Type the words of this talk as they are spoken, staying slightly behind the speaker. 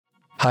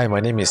Hi,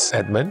 my name is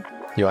Edmund.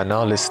 You are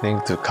now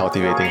listening to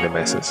Cultivating the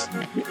Masses.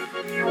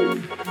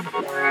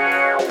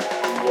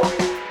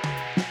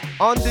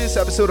 On this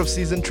episode of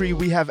Season 3,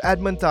 we have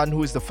Edmund Tan,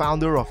 who is the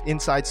founder of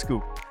Inside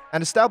Scoop,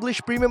 an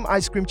established premium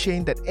ice cream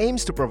chain that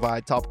aims to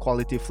provide top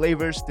quality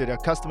flavors to their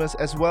customers,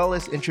 as well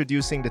as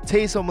introducing the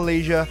taste of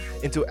Malaysia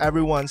into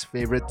everyone's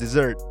favorite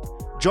dessert.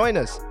 Join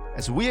us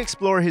as we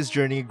explore his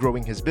journey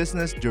growing his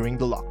business during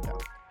the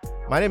lockdown.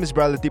 My name is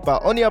Bradley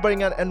Tipa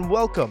Oniabaringan, and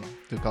welcome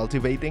to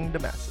Cultivating the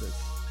Masses.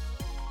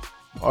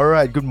 All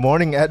right, good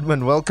morning,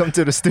 Edmund. Welcome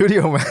to the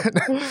studio,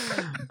 man.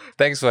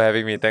 Thanks for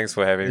having me.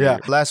 Yeah,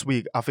 last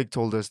week, Afik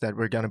told us that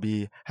we're going to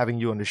be having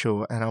you on the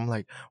show. And I'm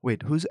like,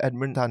 wait, who's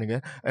Edmund Tan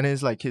again? And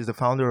he's like, he's the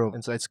founder of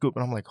Inside Scoop.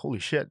 And I'm like, holy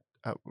shit,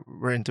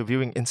 we're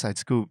interviewing Inside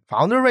Scoop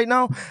founder right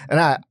now. And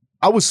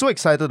I was so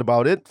excited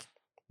about it.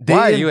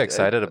 Why are you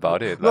excited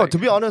about it? No, to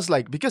be honest,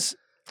 because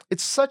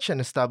it's such an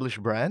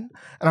established brand,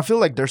 and I feel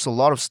like there's a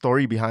lot of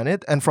story behind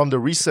it. And from the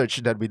research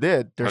that we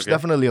did, there's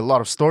definitely a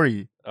lot of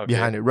story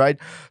behind it, right?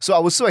 So I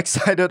was so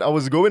excited. I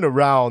was going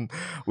around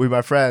with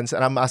my friends,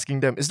 and I'm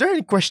asking them, is there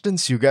any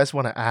questions you guys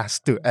want to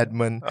ask to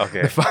Edmund,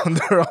 the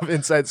founder of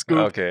Inside Scoop?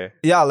 Okay.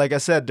 Yeah, like I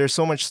said, there's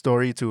so much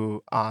story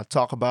to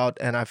talk about,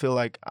 and I feel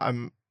like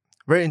I'm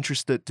very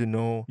interested to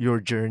know your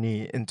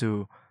journey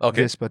into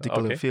this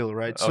particular field,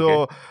 right?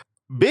 So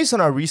based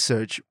on our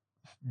research,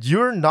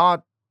 you're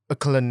not a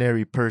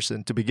culinary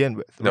person to begin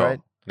with, right?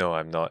 No,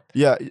 I'm not.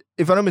 Yeah,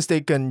 if I'm not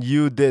mistaken,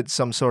 you did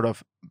some sort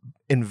of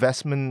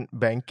investment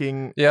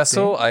banking. Yeah,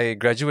 so I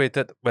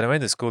graduated when I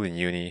went to school in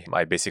uni.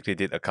 I basically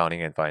did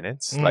accounting and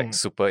finance, like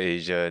super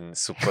Asian,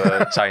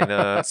 super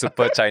China,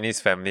 super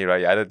Chinese family,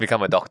 right? I didn't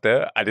become a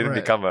doctor. I didn't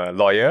become a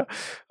lawyer.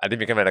 I didn't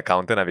become an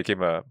accountant. I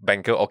became a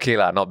banker. Okay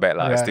lah, not bad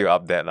lah. I'm still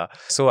up there lah.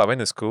 So I went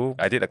to school.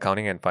 I did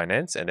accounting and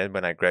finance, and then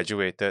when I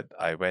graduated,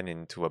 I went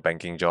into a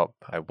banking job.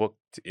 I worked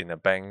in a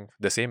bank,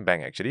 the same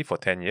bank actually, for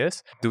 10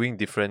 years, doing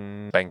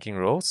different banking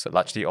roles,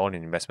 largely all in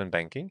investment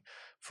banking,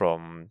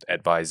 from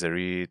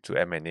advisory to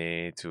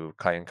M&A to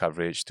client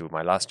coverage to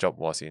my last job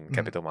was in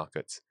capital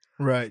markets.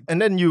 Right.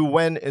 And then you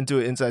went into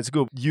Inside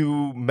Scoop.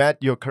 You met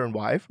your current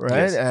wife,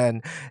 right? Yes.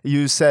 And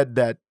you said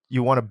that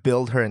you want to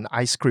build her an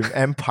ice cream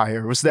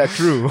empire. Was that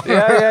true?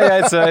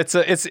 Yeah.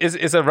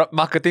 It's a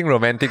marketing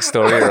romantic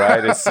story,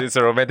 right? It's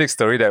a romantic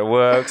story that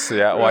works.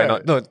 Yeah, why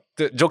not? No,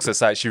 jokes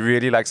aside, she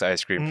really likes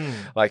ice cream.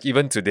 Like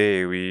even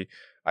today,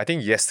 I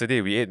think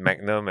yesterday we ate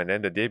Magnum, and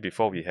then the day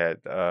before we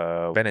had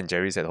Ben and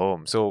Jerry's at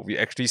home. So we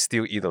actually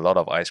still eat a lot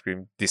of ice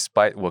cream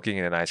despite working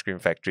in an ice cream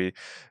factory,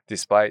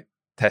 despite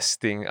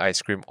testing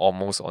ice cream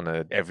almost on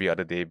a every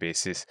other day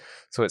basis.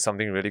 So it's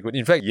something really good.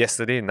 In fact,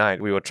 yesterday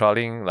night we were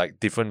trialing like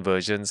different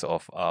versions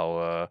of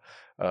our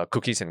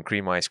cookies and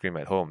cream ice cream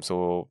at home.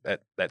 So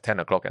at 10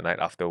 o'clock at night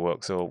after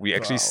work. So we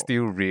actually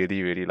still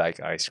really, really like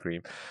ice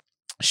cream.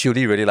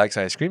 Shuli really likes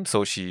ice cream,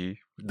 so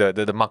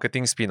the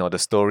marketing spin or the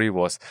story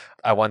was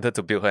I wanted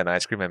to build her an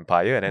ice cream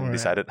empire, and then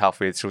decided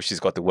halfway through she's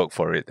got to work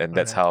for it, and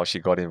that's how she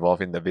got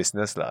involved in the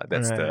business lah.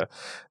 That's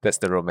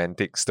the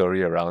romantic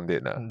story around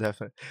it.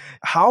 Definitely.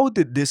 How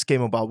did this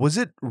came about? Was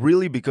it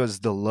really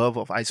because the love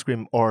of ice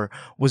cream, or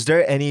was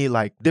there any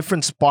like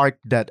different spark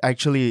that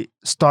actually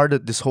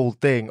started this whole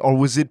thing, or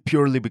was it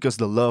purely because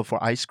the love for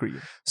ice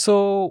cream?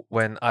 So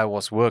when I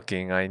was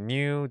working, I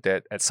knew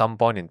that at some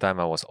point in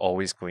time I was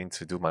always going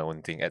to do my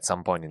own thing at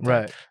some point in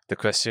time. The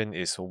question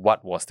is,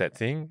 what was that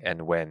thing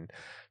and when?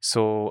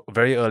 So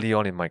very early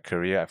on in my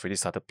career, I've really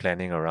started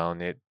planning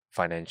around it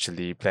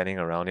financially, planning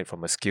around it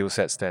from a skill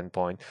set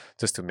standpoint,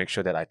 just to make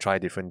sure that I try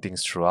different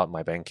things throughout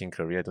my banking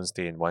career. Don't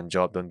stay in one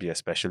job, don't be a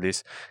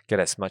specialist, get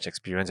as much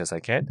experience as I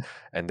can.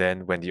 And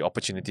then when the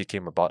opportunity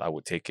came about, I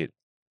would take it.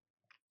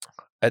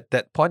 At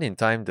that point in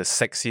time, the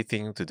sexy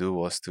thing to do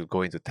was to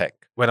go into tech.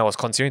 When I was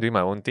considering doing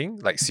my own thing,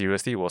 like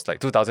seriously, it was like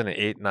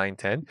 2008, 9,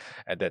 10.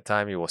 At that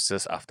time, it was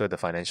just after the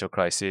financial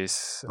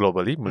crisis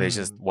globally.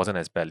 Malaysia wasn't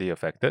as badly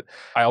affected.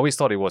 I always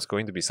thought it was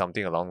going to be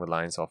something along the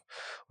lines of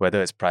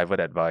whether it's private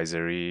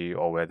advisory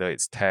or whether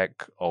it's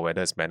tech or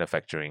whether it's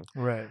manufacturing.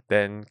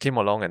 Then came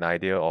along an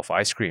idea of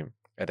ice cream.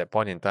 At that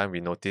point in time,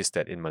 we noticed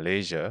that in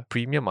Malaysia,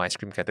 premium ice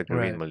cream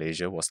category in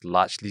Malaysia was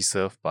largely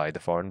served by the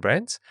foreign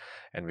brands.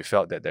 And we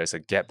felt that there's a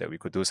gap that we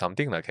could do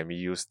something like, can we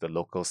use the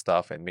local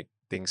stuff and make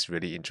things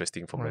really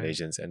interesting for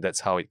Malaysians? And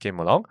that's how it came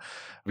along.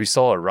 We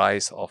saw a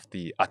rise of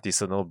the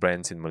artisanal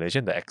brands in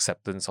Malaysia, the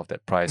acceptance of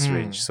that price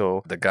range.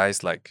 So the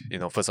guys like,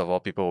 first of all,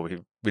 people were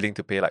willing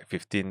to pay like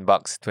 $15,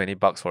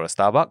 $20 for a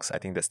Starbucks. I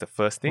think that's the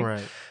first thing.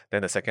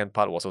 Then the second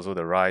part was also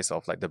the rise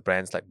of like the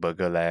brands like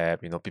Burger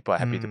Lab. People are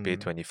happy to pay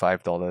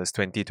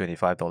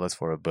 $25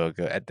 for a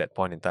burger. At that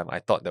point in time, I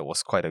thought that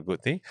was quite a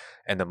good thing.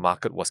 And the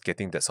market was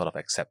getting that sort of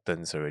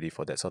acceptance already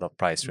for that sort of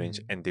price range,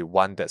 and they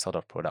want that sort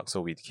of product. So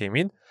we came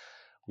in,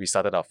 we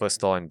started our first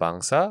store in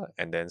Bangsa,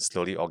 and then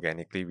slowly,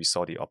 organically, we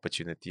saw the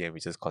opportunity and we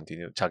just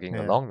continued chugging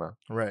along now.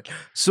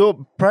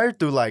 So prior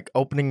to like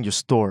opening your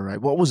store, right,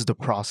 what was the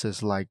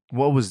process like?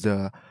 What was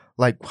the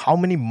Like, how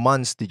many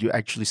months did you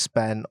actually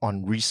spend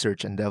on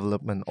research and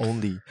development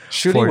only?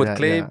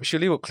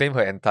 Shuli would claim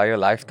her entire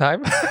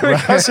lifetime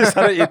because she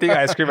started eating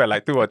ice cream at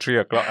like 2 or 3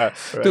 o'clock,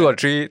 Right.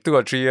 2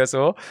 or 3 years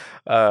old.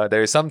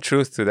 There is some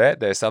truth to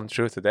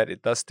that.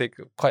 It does take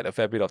quite a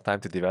fair bit of time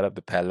to develop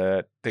the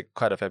palate, take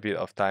quite a fair bit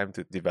of time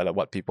to develop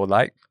what people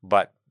like.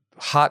 But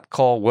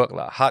hardcore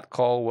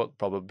work,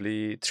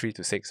 probably 3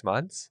 to 6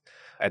 months.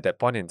 At that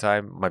point in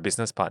time, my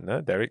business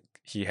partner, Derek,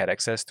 he had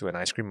access to an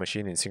ice cream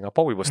machine in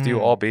Singapore. We were still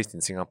all based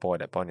in Singapore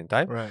at that point in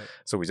time. Right.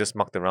 So we just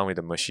mucked around with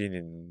the machine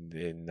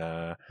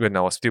when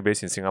I was still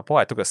based in Singapore.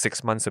 I took a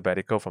 6-month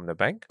sabbatical from the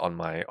bank on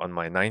my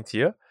 9th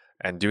year.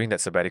 And during that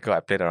sabbatical, I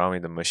played around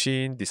with the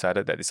machine,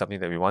 decided that it's something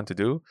that we want to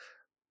do.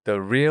 The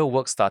real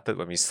work started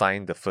when we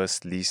signed the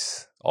first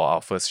lease or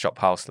our first shop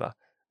house.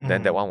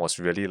 Then that one was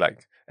really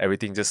like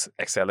everything just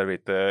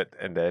accelerated,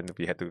 and then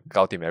we had to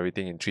count him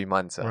everything in 3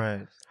 months.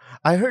 Right.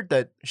 I heard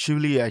that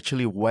Shuli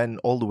actually went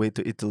all the way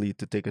to Italy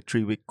to take a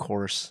 3-week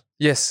course.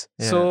 Yes.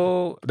 Yeah.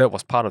 So that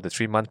was part of the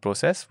 3-month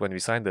process. When we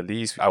signed the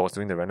lease, I was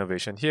doing the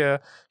renovation here.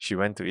 She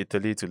went to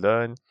Italy to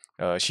learn.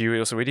 She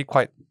was already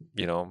quite,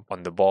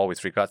 on the ball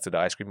with regards to the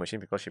ice cream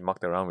machine because she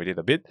mucked around with it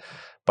a bit.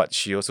 But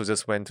she also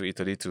just went to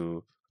Italy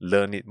to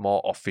learn it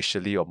more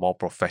officially or more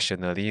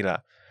professionally.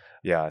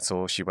 Yeah,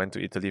 so she went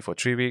to Italy for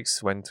 3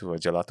 weeks, went to a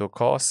gelato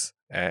course,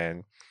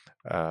 and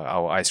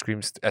our ice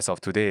creams as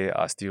of today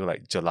are still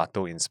like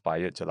gelato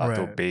inspired,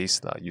 gelato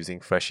based, using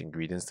fresh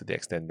ingredients to the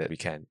extent that we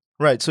can.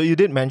 Right. So you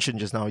did mention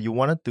just now you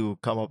wanted to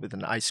come up with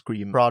an ice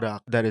cream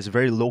product that is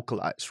very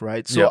localized,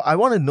 right? So I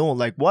want to know,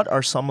 like, what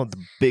are some of the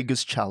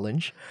biggest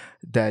challenge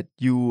that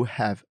you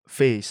have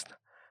faced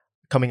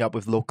coming up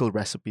with local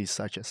recipes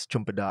such as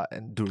chumpedak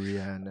and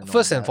durian? And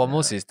First and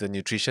foremost is the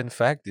nutrition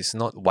fact is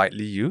not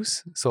widely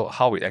used. So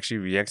how it actually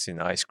reacts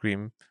in ice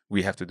cream,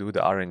 we have to do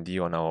the R&D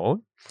on our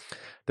own.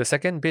 The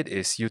second bit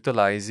is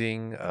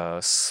utilizing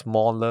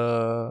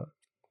smaller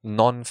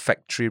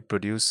non-factory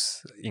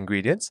produced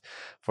ingredients.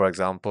 For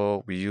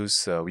example, we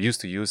used to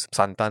use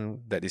santan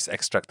that is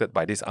extracted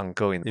by this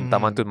uncle in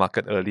Taman Tun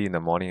Market early in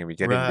the morning, and we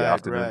get it in the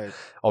afternoon,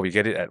 or we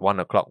get it at 1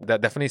 o'clock. There are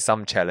definitely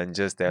some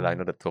challenges there.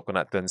 Like, the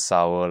coconut turns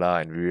sour,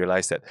 and we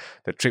realized that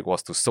the trick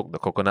was to soak the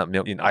coconut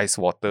milk in ice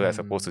water as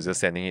opposed to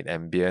just sending it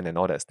ambient and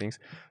all that things.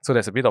 So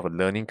there's a bit of a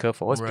learning curve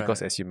for us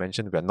because, as you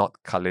mentioned, we are not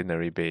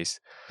culinary based.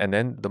 And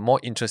then the more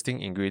interesting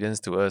ingredients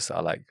to us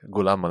are like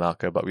gula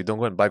melaka, but we don't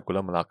go and buy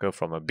gula melaka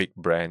from a big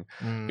brand.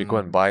 We go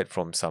and buy it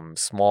from some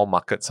small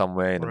market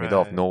somewhere in the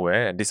middle of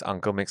nowhere, and this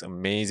uncle makes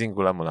amazing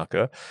gula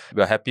melaka.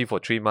 We're happy for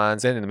 3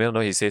 months, and in the middle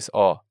of it, he says,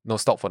 "Oh, no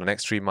stock for the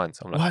next 3 months."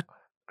 I'm like, "What?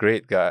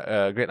 Great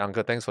guy, great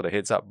uncle, thanks for the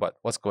heads up, but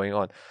what's going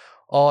on?"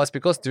 "Oh, it's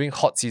because during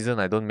hot season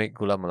I don't make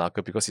gula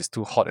melaka because it's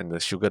too hot and the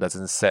sugar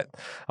doesn't set."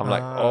 I'm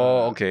like,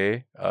 "Oh,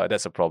 okay,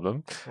 that's a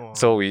problem."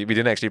 So we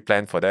didn't actually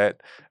plan for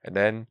that, and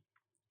then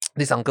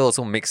this uncle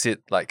also makes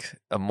it like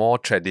a more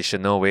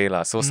traditional way.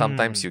 So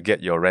sometimes you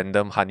get your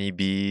random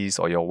honeybees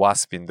or your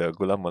wasp in the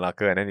gula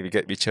melaka, and then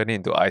we churn it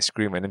into ice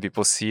cream, and then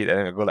people see it and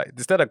then we go like,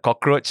 "Is that a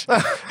cockroach?"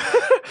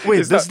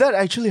 Wait, does that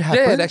actually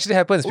happen? Yeah, it actually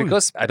happens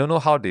because I don't know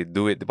how they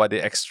do it, but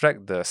they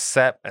extract the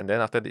sap, and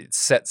then after it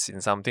sets in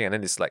something, and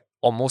then it's like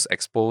almost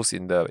exposed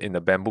in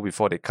the bamboo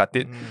before they cut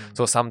it.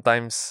 So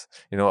sometimes,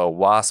 a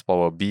wasp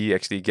or a bee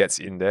actually gets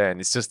in there,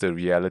 and it's just the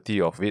reality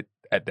of it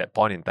at that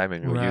point in time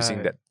when we were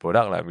using that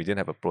product. We didn't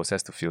have a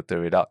process to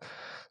filter it out.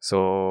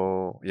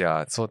 So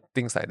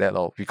things like that,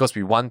 because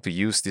we want to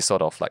use this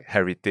sort of like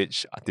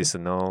heritage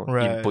artisanal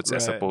inputs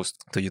as opposed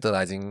to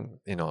utilizing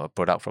a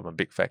product from a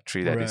big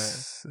factory that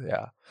is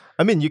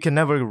I mean, you can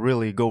never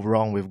really go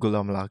wrong with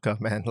gula melaka,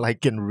 man.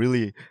 Like, can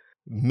really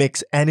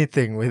mix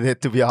anything with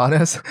it, to be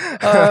honest.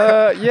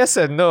 Yes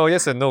and no.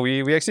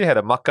 We actually had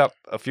a mock-up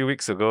a few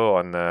weeks ago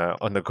on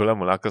the gula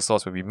melaka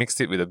sauce where we mixed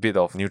it with a bit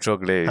of neutral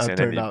glaze, and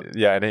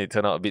then it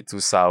turned out a bit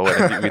too sour,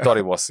 and we thought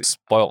it was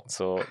spoiled.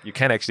 So you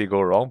can actually go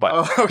wrong, but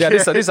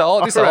these are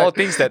all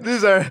things that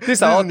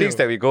these are all things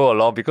that we go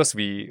along because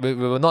we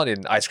were not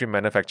in ice cream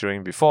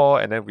manufacturing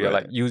before, and then we are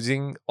like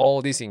using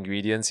all these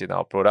ingredients in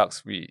our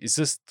products.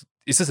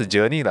 It's just a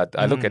journey.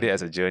 I look at it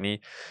as a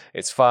journey.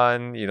 It's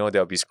fun,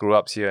 there'll be screw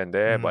ups here and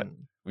there, but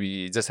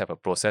we just have a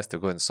process to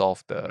go and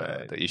solve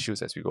the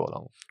issues as we go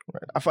along.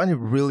 I find it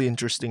really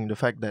interesting the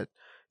fact that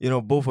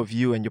both of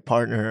you and your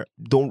partner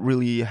don't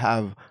really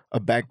have a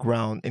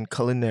background in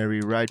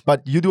culinary, right?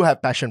 But you do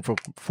have passion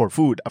for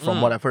food, from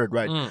what I've heard,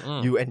 right?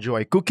 You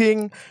enjoy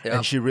cooking,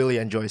 and she really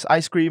enjoys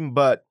ice cream.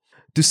 But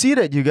to see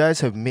that you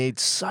guys have made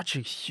such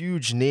a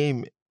huge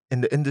name in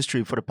the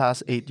industry for the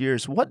past 8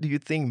 years, what do you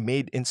think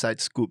made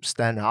Inside Scoop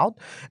stand out?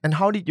 And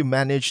how did you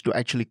manage to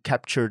actually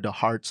capture the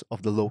hearts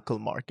of the local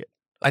market?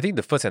 I think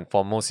the first and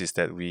foremost is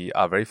that we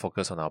are very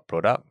focused on our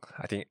product.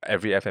 I think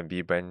every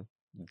F&B brand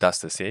does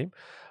the same.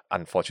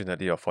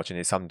 Unfortunately or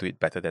fortunately, some do it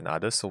better than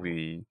others. So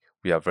we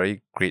are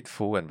very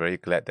grateful and very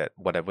glad that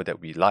whatever that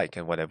we like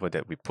and whatever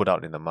that we put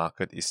out in the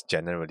market is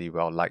generally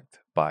well liked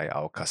by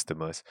our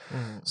customers.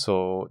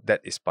 So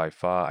that is by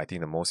far, I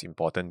think, the most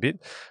important bit.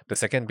 The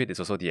second bit is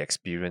also the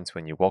experience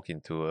when you walk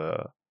into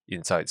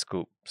Inside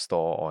Scoop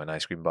store or an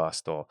ice cream bar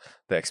store,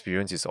 the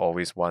experience is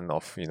always one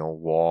of,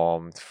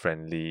 warm,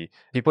 friendly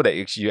people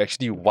that you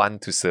actually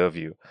want to serve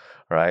you,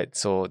 right?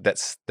 So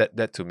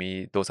that to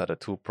me, those are the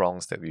two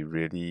prongs that we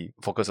really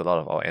focus a lot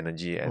of our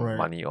energy and Right.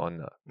 money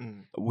on.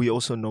 We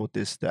also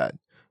noticed that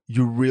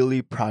you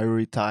really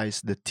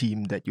prioritize the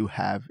team that you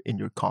have in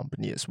your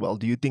company as well.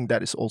 Do you think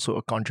that is also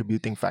a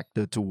contributing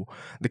factor to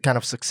the kind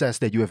of success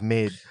that you have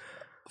made?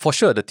 For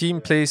sure, the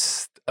team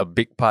plays a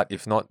big part,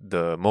 if not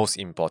the most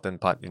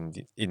important part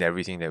in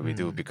everything that we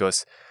do.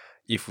 Because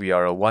if we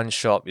are a one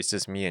shop, it's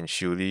just me and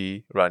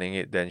Shuli running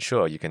it, then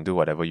sure, you can do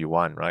whatever you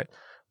want, right?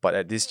 But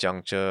at this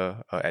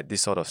juncture, at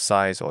this sort of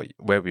size or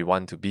where we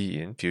want to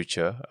be in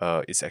future,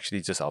 it's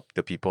actually just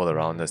the people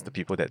around us, the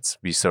people that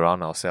we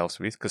surround ourselves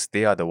with, because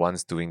they are the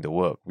ones doing the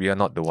work. We are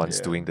not the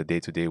ones doing the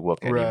day-to-day work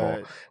anymore.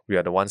 Right. We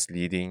are the ones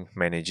leading,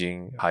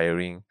 managing,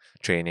 hiring,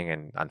 training,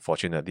 and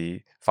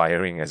unfortunately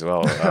firing as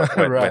well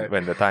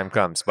when the time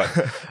comes. But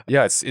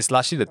yeah, it's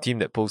largely the team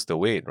that pulls the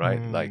weight, right?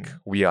 Like,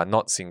 we are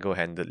not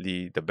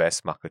single-handedly the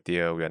best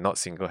marketeer. We are not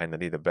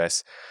single-handedly the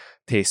best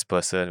taste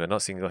person. We're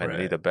not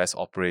single-handedly the best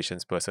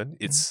operations person.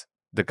 It's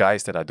the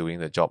guys that are doing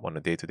the job on a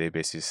day-to-day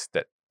basis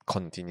that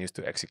continues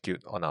to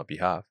execute on our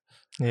behalf.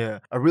 Yeah,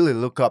 I really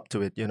look up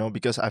to it,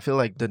 because I feel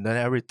like the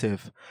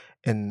narrative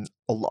in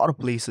a lot of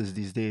places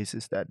these days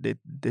is that they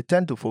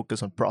tend to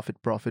focus on profit,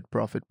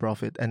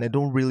 and they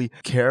don't really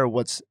care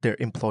what's their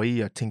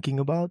employee are thinking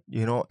about,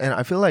 And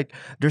I feel like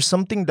there's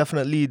something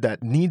definitely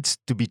that needs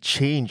to be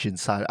changed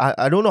inside.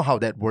 I don't know how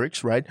that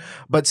works, right?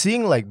 But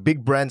seeing like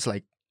big brands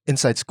like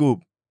Inside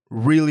Scoop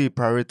really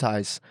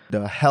prioritize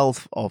the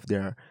health of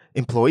their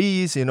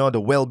employees, the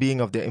well-being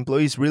of their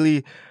employees,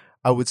 really,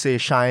 I would say,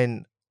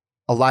 shine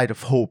a light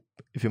of hope,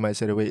 if you might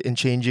say that way, in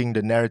changing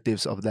the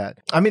narratives of that.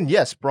 I mean,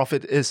 yes,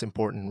 profit is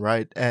important,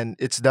 right? And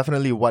it's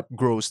definitely what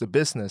grows the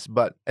business.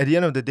 But at the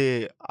end of the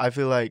day, I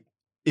feel like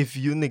if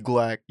you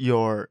neglect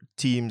your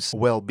team's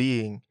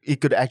well-being,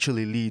 it could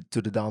actually lead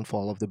to the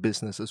downfall of the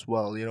business as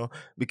well,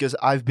 Because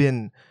I've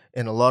been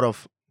in a lot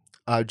of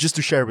just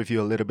to share with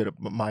you a little bit of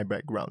my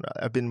background,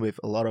 I've been with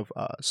a lot of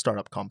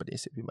startup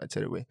companies, if you might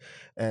say that way.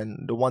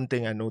 And the one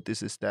thing I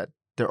notice is that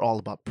they're all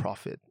about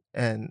profit.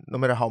 And no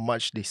matter how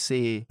much they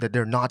say that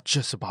they're not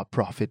just about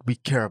profit, we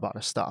care about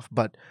the stuff,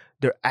 but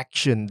their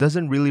action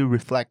doesn't really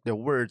reflect their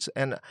words.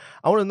 And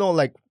I want to know,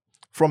 like,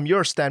 from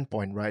your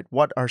standpoint, right,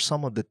 what are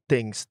some of the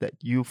things that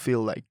you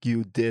feel like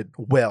you did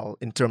well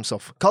in terms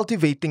of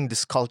cultivating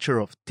this culture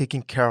of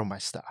taking care of my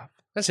staff?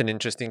 That's an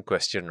interesting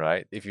question,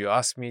 right? If you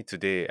ask me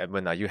today,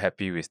 Edmund, are you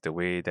happy with the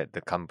way that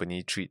the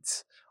company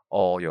treats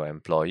all your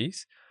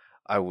employees?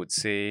 I would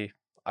say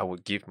I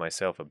would give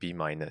myself a B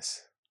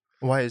minus.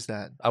 Why is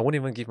that? I won't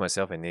even give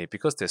myself an A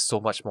because there's so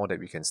much more that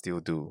we can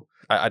still do.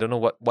 I don't know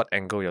what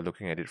angle you're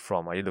looking at it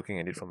from. Are you looking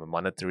at it from a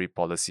monetary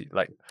policy,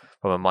 like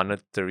from a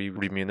monetary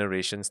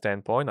remuneration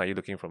standpoint? Are you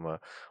looking from a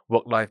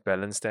work-life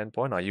balance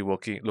standpoint? Are you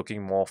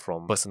looking more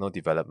from personal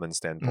development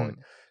standpoint?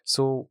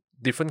 So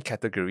different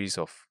categories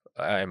of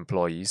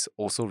employees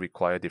also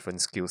require different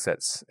skill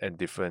sets and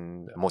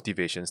different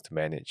motivations to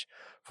manage.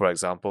 For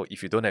example,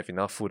 if you don't have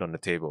enough food on the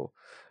table,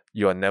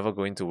 you are never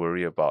going to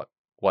worry about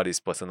what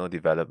is personal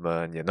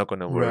development. You're not going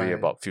to worry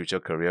about future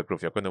career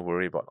growth. You're going to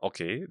worry about,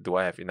 okay, do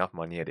I have enough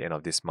money at the end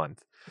of this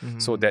month?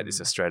 So that is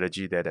a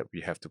strategy there that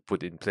we have to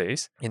put in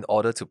place in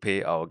order to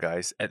pay our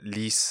guys at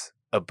least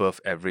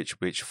above average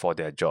wage for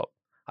their job.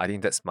 I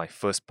think that's my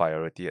first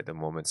priority at the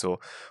moment.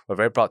 So we're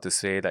very proud to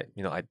say that,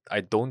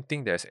 I don't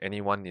think there's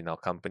anyone in our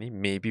company,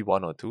 maybe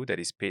one or two, that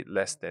is paid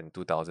less than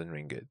 2,000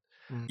 ringgit.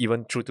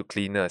 Even through to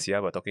cleaners,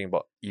 we're talking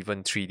about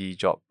even 3D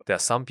job. There are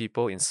some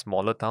people in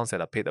smaller towns that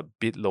are paid a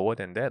bit lower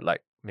than that,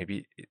 like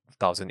maybe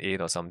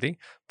 1,008 or something,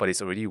 but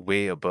it's already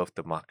way above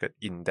the market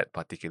in that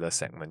particular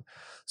segment.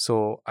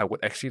 So I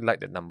would actually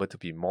like that number to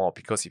be more,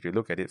 because if you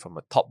look at it from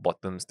a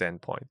top-bottom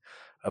standpoint,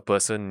 a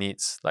person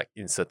needs, like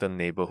in certain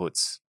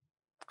neighborhoods,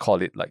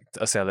 call it like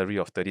a salary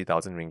of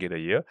 30,000 ringgit a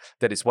year.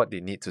 That is what they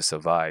need to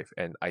survive.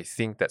 And I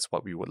think that's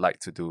what we would like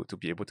to do, to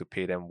be able to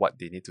pay them what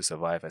they need to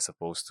survive, as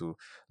opposed to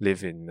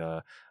live in,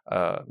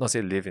 not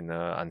say live in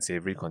an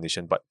unsavory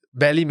condition, but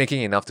barely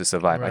making enough to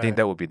survive. I think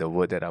that would be the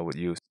word that I would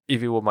use.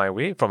 If it were my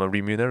way, from a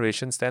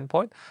remuneration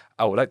standpoint,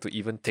 I would like to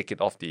even take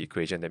it off the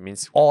equation. That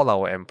means all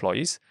our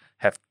employees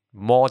have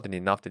more than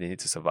enough that they need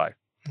to survive,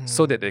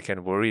 so that they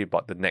can worry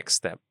about the next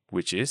step,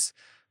 which is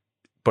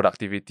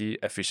productivity,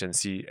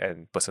 efficiency,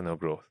 and personal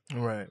growth.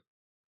 Right.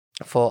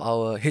 For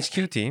our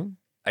HQ team,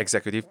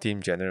 executive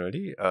team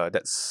generally,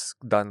 that's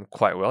done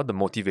quite well. The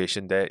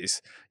motivation there is,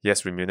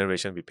 yes,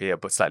 remuneration, we pay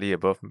slightly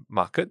above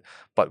market,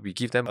 but we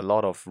give them a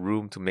lot of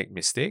room to make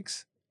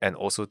mistakes and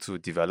also to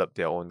develop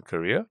their own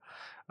career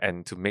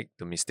and to make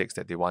the mistakes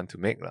that they want to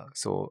make.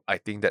 So I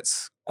think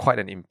that's quite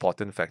an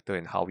important factor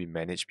in how we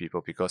manage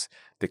people because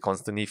they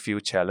constantly feel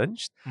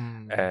challenged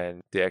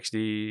and they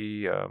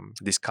actually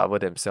discover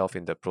themselves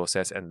in the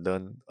process and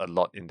learn a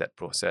lot in that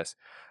process.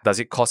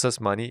 Does it cost us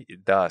money?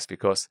 It does,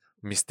 because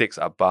mistakes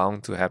are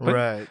bound to happen.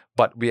 Right.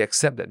 But we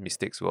accept that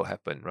mistakes will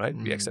happen, right?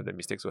 We accept that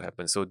mistakes will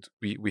happen. So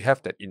we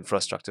have that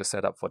infrastructure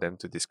set up for them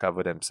to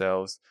discover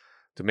themselves,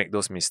 to make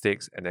those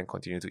mistakes and then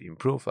continue to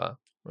improve.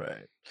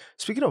 Right.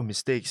 Speaking of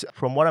mistakes,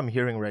 from what I'm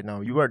hearing right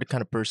now, you are the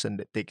kind of person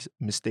that takes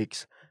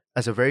mistakes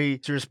as a very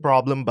serious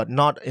problem, but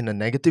not in a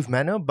negative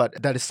manner,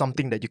 but that is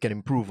something that you can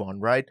improve on,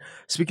 right?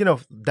 Speaking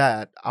of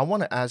that, I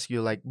want to ask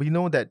you, like, we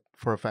know that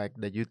for a fact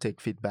that you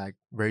take feedback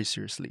very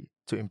seriously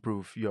to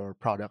improve your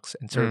products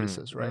and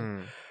services,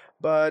 right?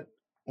 But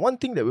one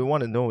thing that we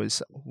want to know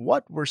is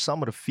what were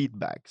some of the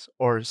feedbacks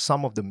or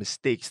some of the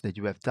mistakes that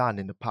you have done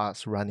in the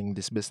past running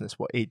this business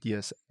for 8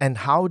 years, and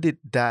how did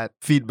that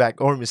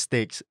feedback or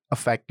mistakes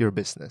affect your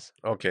business?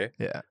 Okay.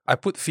 Yeah. I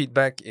put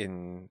feedback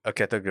in a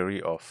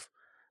category of,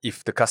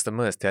 if the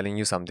customer is telling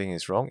you something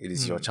is wrong, it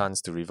is your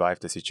chance to revive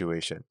the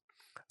situation.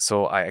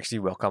 So I actually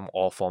welcome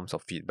all forms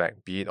of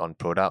feedback, be it on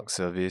product,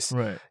 service,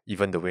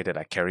 even the way that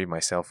I carry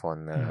myself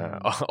on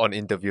on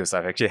interviews.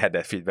 I've actually had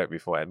that feedback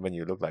before. Edmund,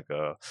 you look like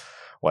a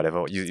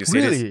whatever. You say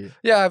Really? this.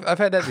 Yeah, I've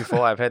had that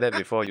before. I've had that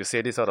before. You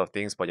say these sort of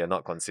things, but you're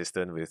not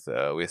consistent with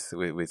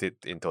it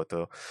in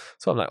total.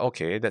 So I'm like,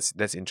 okay,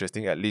 that's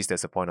interesting. At least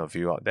there's a point of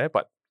view out there,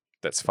 but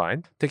that's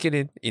fine. Take it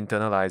in,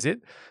 internalize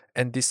it,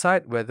 and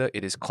decide whether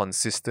it is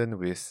consistent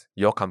with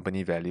your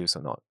company values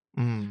or not.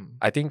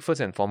 I think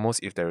first and foremost,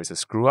 if there is a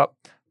screw up,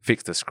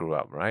 fix the screw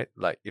up, right?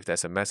 Like if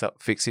there's a mess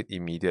up, fix it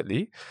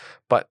immediately.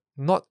 But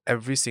not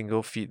every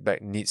single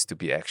feedback needs to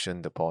be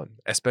actioned upon,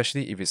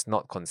 especially if it's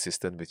not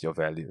consistent with your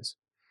values.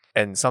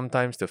 And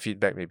sometimes the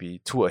feedback may be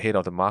too ahead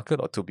of the market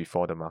or too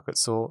before the market.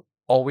 So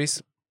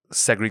always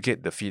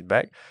segregate the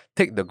feedback.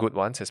 Take the good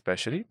ones,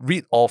 especially.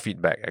 Read all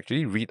feedback,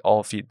 actually. Read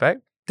all feedback.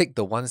 Take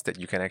the ones that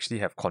you can actually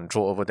have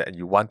control over, that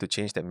you want to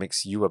change, that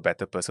makes you a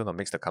better person or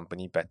makes the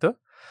company better.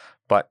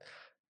 But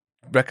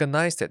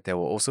recognize that there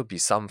will also be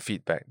some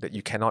feedback that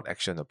you cannot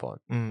action upon.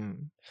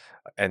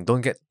 And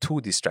don't get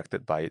too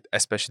distracted by it,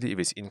 especially if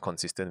it's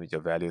inconsistent with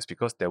your values,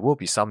 because there will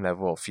be some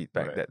level of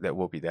feedback that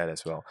will be there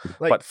as well.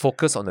 But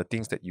focus on the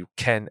things that you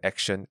can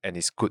action and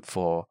is good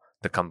for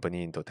the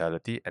company in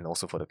totality and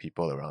also for the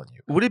people around you.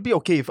 Would it be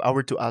okay if I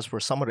were to ask for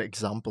some of the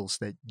examples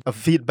of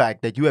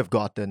feedback that you have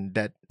gotten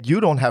that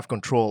you don't have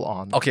control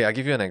on? Okay, I'll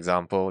give you an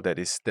example that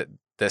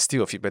there's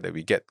still a feedback that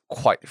we get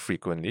quite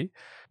frequently.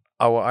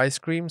 Our ice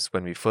creams,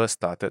 when we first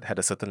started, had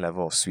a certain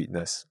level of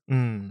sweetness.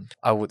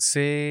 I would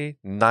say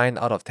 9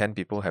 out of 10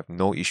 people have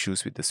no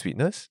issues with the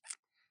sweetness.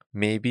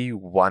 Maybe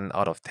 1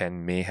 out of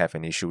 10 may have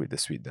an issue with the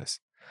sweetness.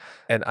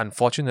 And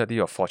unfortunately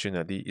or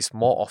fortunately, it's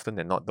more often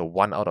than not the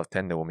 1 out of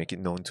 10 that will make it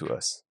known to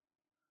us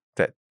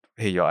that,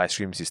 hey, your ice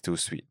creams is too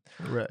sweet.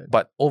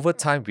 But over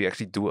time, we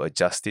actually do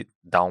adjust it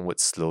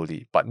downwards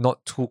slowly, but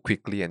not too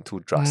quickly and too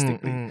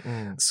drastically.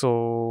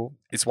 So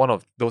it's one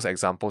of those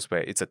examples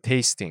where it's a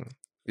tasting.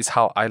 It's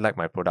how I like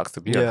my products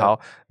to be and how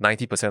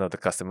 90% of the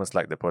customers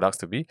like the products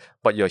to be.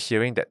 But you're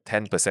hearing that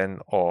 10%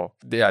 or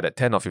that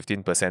 10 or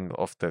 15%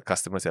 of the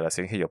customers that are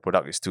saying, hey, your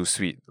product is too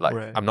sweet. Like,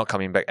 I'm not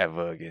coming back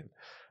ever again.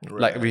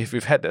 Like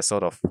we've had that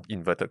sort of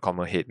inverted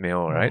comma hate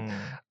mail, right?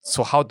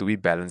 So how do we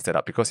balance that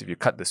up? Because if you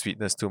cut the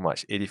sweetness too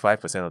much,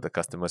 85% of the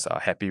customers are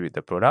happy with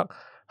the product.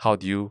 How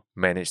do you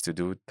manage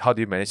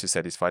to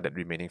satisfy that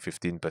remaining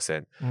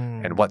 15%?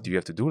 And what do you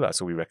have to do?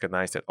 So we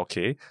recognize that,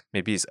 okay,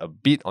 maybe it's a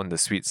bit on the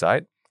sweet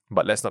side,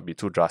 but let's not be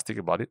too drastic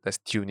about it. Let's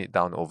tune it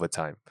down over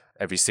time.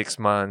 Every 6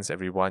 months,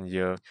 every 1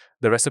 year.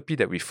 The recipe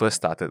that we first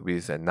started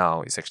with and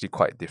now is actually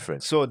quite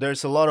different. So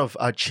there's a lot of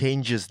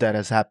changes that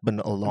has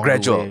happened along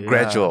the way.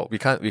 Gradual. We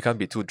can't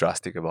be too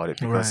drastic about it,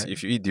 because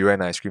if you eat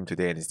durian ice cream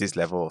today and it's this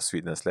level of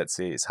sweetness, let's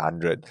say it's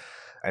 100,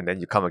 and then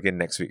you come again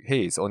next week,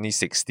 hey, it's only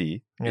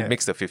 60. It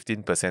makes the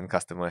 15%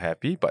 customer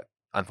happy, but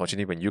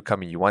unfortunately, when you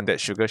come in, you want that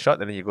sugar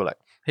shot, and then you go like,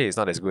 hey, it's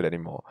not as good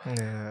anymore.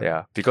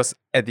 Because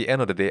at the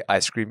end of the day,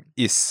 ice cream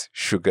is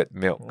sugared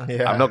milk.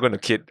 I'm not gonna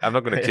kid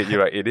you,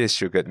 right? It is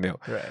sugared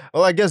milk.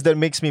 Well, I guess that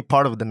makes me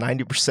part of the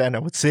 90%, I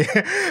would say.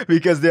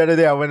 Because the other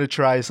day I went to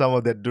try some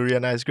of that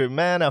durian ice cream.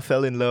 Man, I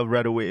fell in love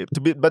right away.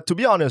 But to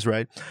be honest,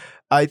 right,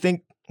 I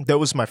think that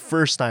was my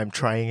first time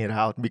trying it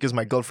out, because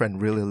my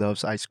girlfriend really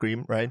loves ice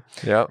cream, right?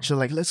 She's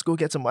like, let's go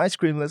get some ice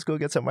cream.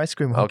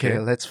 Okay,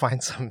 let's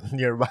find some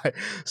nearby.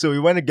 So we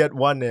went to get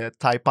one at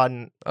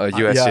Taipan.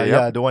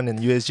 USJ, the one in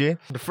USJ.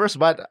 The first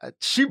bite,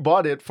 she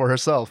bought it for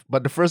herself.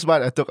 But the first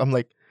bite I took, I'm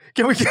like,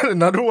 can we get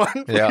another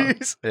one,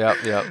 please?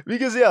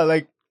 Because,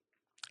 like,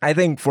 I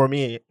think for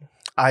me,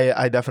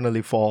 I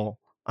definitely fall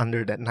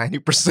under that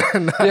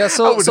 90%.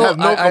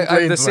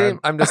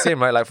 I'm the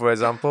same, right? Like, for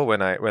example,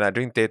 when I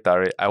drink teh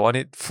tarik, I want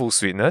it full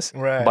sweetness.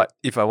 But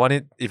if I want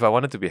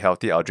it to be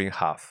healthy, I'll drink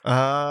half.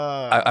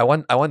 I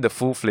want the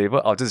full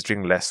flavor, I'll just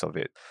drink less of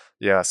it.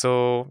 Yeah,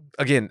 so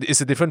again,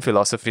 it's a different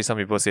philosophy. Some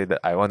people say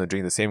that I want to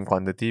drink the same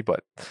quantity, but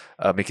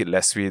make it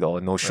less sweet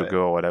or no sugar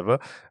or whatever,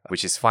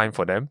 which is fine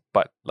for them.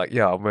 But like,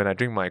 yeah, when I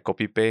drink my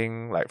kopi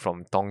peng, like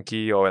from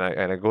Tongki, or when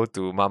I go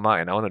to Mama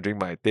and I want to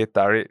drink my teh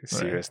tarik,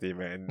 seriously,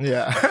 man.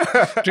 Yeah.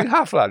 Drink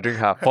half lah, drink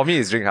half. For me,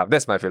 it's drink half.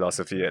 That's my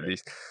philosophy at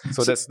least.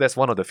 So that's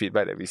one of the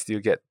feedback that we still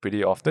get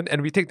pretty often.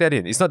 And we take that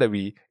in. It's not that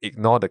we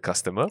ignore the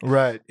customer.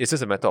 Right. It's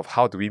just a matter of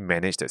how do we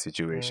manage that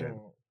situation.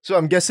 So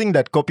I'm guessing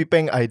that kopi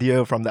peng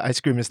idea from the ice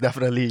cream is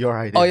definitely your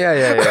idea. Oh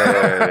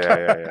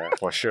yeah.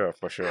 For sure.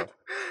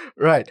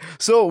 Right.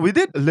 So we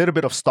did a little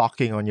bit of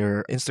stalking on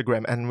your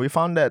Instagram, and we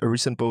found that a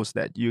recent post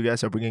that you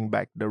guys are bringing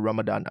back the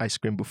Ramadan ice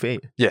cream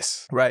buffet.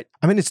 Yes. Right.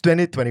 I mean, it's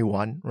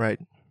 2021, right?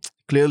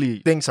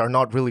 Clearly, things are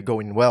not really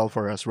going well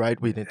for us,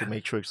 right? We need to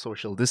make sure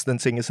social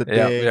distancing is a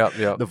thing.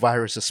 Yeah. The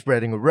virus is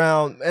spreading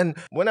around. And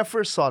when I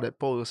first saw that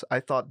post, I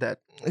thought that,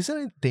 isn't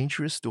it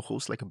dangerous to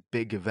host like a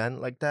big event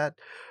like that?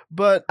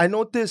 But I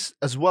noticed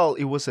as well,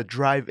 it was a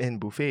drive-in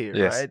buffet,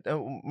 Yes. right?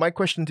 My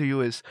question to you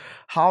is,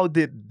 how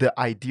did the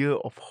idea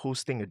of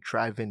hosting a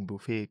drive-in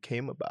buffet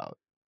came about?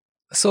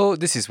 So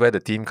this is where the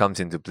team comes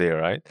into play,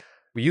 right?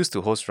 We used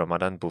to host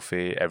Ramadan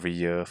buffet every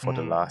year for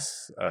the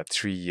last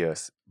 3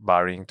 years,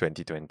 barring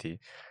 2020,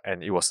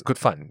 and it was good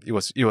fun. It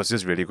was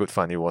just really good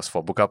fun. It was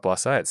for Buka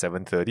Puasa at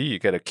 7:30. You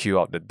get a queue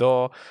out the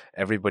door.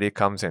 Everybody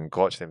comes and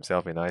gorge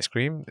themselves in ice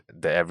cream.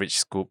 The average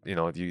scoop, you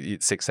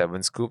eat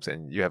 6-7 scoops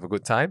and you have a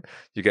good time.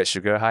 You get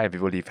sugar high and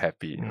people leave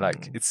happy.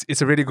 Like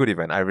it's a really good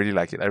event. I really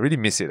like it. I really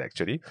miss it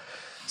actually.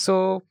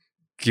 So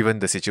given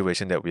the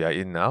situation that we are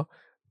in now,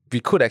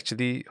 we could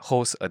actually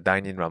host a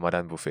dine-in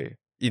Ramadan buffet.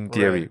 In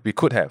theory, we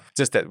could have.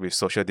 Just that with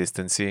social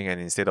distancing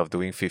and instead of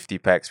doing 50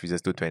 packs, we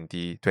just do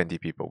 20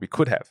 people. We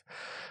could have.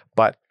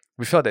 But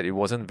we felt that it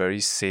wasn't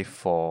very safe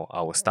for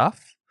our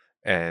staff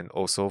and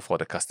also for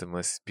the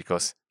customers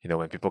because,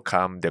 when people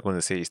come, they're going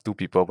to say it's 2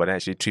 people, but then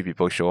actually 3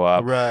 people show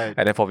up. Right.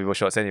 And then 4 people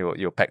show up, then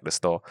you'll pack the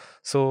store.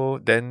 So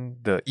then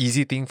the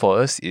easy thing for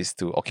us is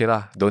to, okay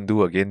lah, don't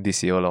do again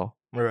this year lor.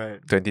 Right.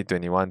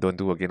 2021, don't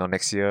do again. Or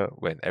next year,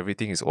 when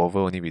everything is over,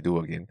 only we do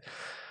again.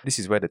 This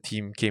is where the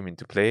team came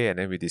into play, and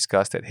then we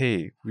discussed that,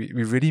 hey, we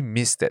really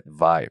miss that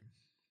vibe.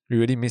 We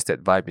really miss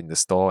that vibe in the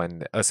store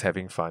and us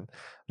having fun.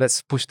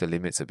 Let's push the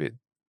limits a bit.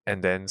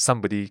 And then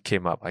somebody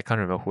came up. I can't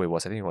remember who it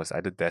was. I think it was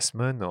either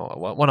Desmond or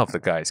one of the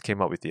guys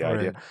came up with the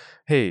idea.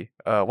 Hey,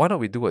 why don't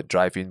we do a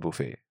drive-in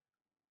buffet?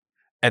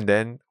 And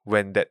then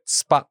when that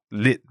spark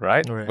lit,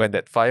 right? When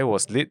that fire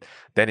was lit,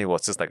 then it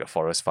was just like a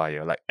forest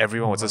fire. Like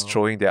everyone was just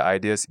throwing their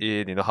ideas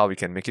in, how we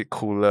can make it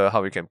cooler,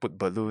 how we can put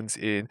balloons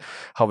in,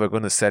 how we're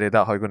going to set it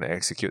up, how we're going to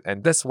execute.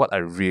 And that's what I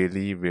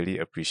really, really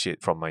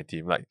appreciate from my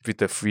team. Like with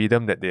the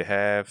freedom that they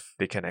have,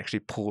 they can actually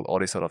pull all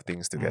these sort of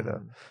things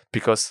together.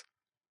 Because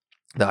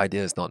the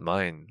idea is not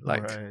mine.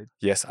 Like,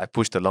 yes, I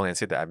pushed along and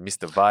said that I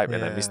missed the vibe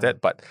and I missed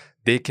that, but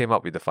they came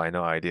up with the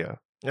final idea.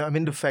 Yeah, I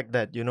mean, the fact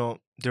that,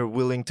 they're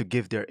willing to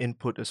give their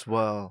input as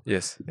well.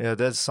 Yes. Yeah,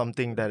 that's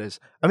something that is,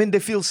 they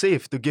feel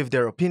safe to give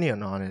their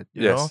opinion on it,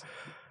 you know?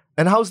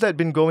 And how's that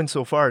been going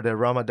so far, the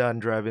Ramadan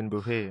drive-in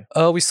buffet?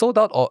 We sold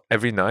out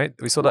every night.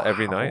 We sold out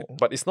every night,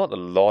 but it's not a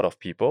lot of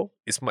people.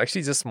 It's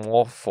actually just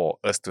more for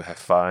us to have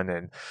fun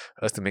and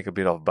us to make a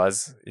bit of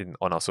buzz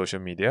on our social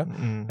media.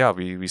 Yeah,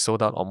 we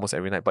sold out almost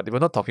every night, but we're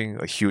not talking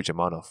a huge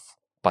amount of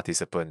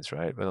participants,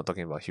 right? We're not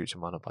talking about a huge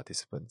amount of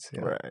participants.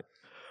 Yeah. Right.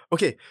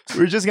 Okay, so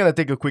we're just gonna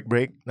take a quick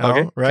break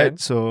now, right? Can.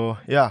 So,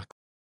 yeah.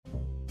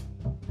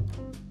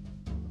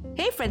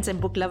 Hey friends and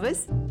book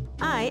lovers,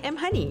 I am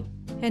Honey.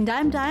 And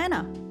I'm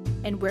Diana.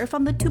 And we're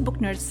from the Two Book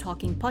Nerds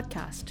Talking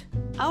podcast.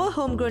 Our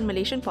homegrown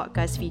Malaysian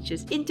podcast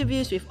features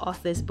interviews with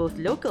authors both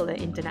local and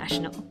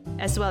international,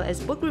 as well as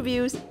book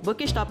reviews,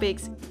 bookish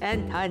topics,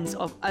 and tons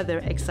of other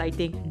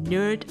exciting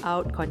nerd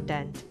out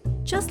content.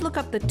 Just look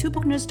up the Two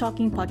Book Nerds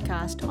Talking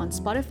podcast on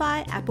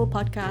Spotify, Apple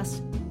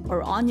Podcasts,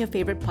 or on your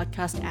favorite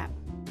podcast app.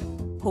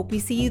 Hope we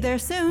see you there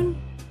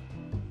soon.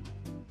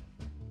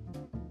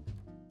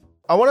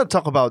 I want to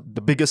talk about the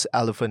biggest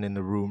elephant in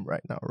the room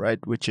right now, right?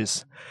 Which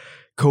is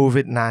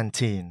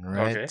COVID-19,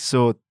 right? Okay.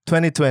 So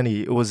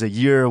 2020, it was a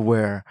year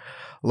where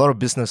a lot of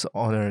business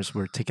owners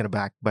were taken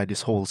aback by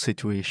this whole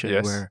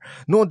situation where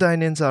no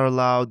dine-ins are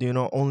allowed,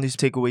 only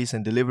takeaways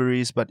and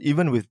deliveries. But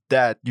even with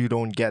that, you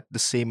don't get the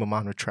same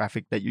amount of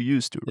traffic that you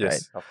used to, right?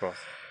 Yes, of course.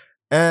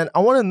 And I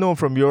want to know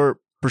from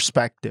your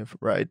perspective,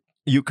 right?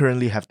 You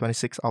currently have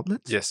 26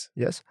 outlets?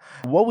 Yes.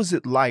 What was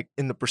it like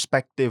in the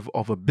perspective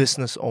of a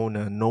business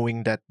owner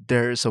knowing that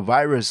there's a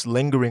virus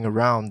lingering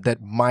around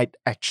that might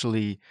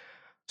actually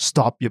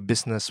stop your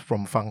business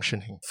from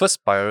functioning?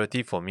 First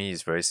priority for me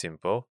is very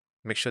simple.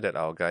 Make sure that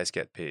our guys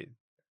get paid.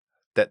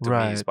 That to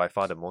me is by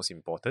far the most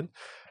important.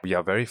 We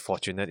are very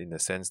fortunate in the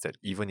sense that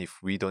even if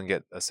we don't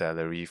get a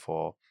salary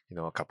for,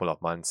 a couple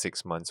of months,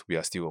 6 months, we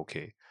are still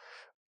okay.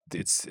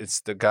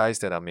 It's the guys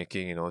that are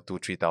making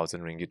 2,000-3,000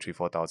 ringgit,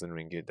 3,000-4,000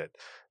 ringgit that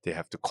they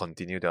have to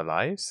continue their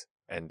lives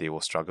and they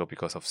will struggle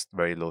because of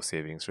very low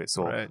savings rate.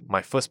 So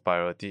my first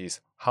priority is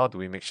how do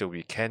we make sure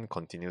we can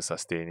continue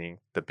sustaining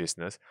the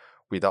business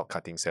without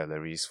cutting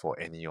salaries for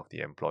any of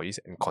the employees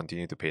and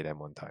continue to pay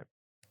them on time.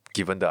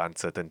 Given the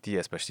uncertainty,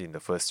 especially in the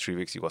first 3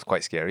 weeks, it was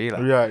quite scary.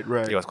 Right.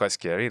 It was quite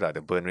scary. The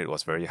burn rate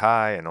was very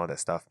high and all that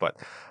stuff. But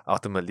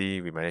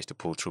ultimately, we managed to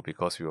pull through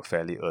because we were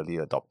fairly early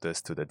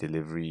adopters to the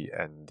delivery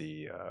and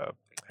the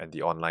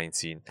online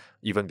scene.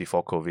 Even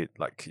before COVID,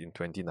 like in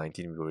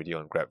 2019, we were already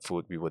on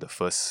GrabFood. We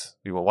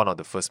were one of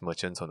the first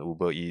merchants on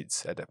Uber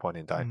Eats at that point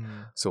in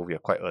time. So we are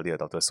quite early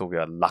adopters. So we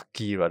are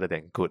lucky rather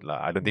than good.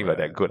 I don't think we're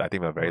that good. I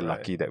think we're very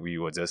lucky that we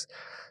were just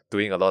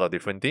doing a lot of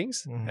different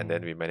things, and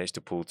then we managed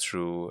to pull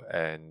through.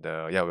 And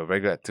we're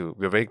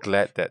very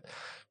glad that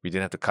we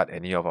didn't have to cut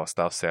any of our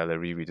staff's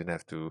salary. We didn't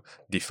have to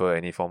defer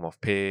any form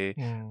of pay.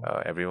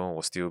 Everyone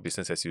was still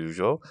business as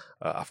usual.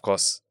 Of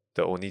course,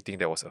 the only thing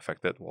that was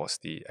affected was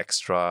the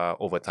extra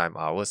overtime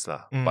hours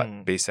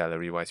But base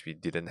salary wise, we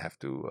didn't have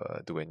to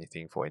do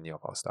anything for any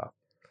of our staff.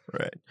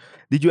 Right.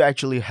 Did you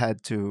actually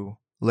had to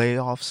lay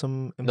off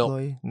some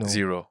employee? No.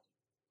 Zero.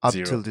 Up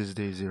till this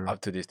day, zero.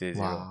 Up to this day,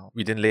 zero. Wow.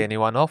 We didn't lay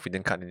anyone off. We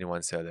didn't cut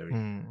anyone's salary.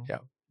 Yeah.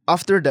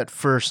 After that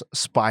first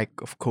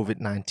spike of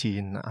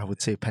COVID-19, I would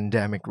say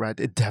pandemic, right?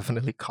 It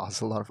definitely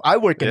caused a lot of... I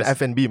work in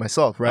F&B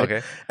myself, right?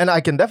 Okay. And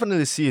I can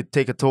definitely see it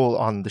take a toll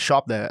on the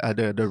shop,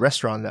 the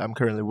restaurant that I'm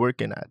currently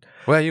working at.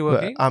 Where are you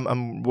working?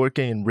 I'm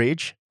working in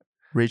Rage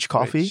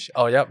Coffee.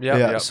 Oh,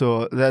 yep.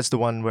 So that's the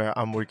one where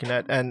I'm working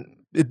at. And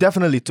it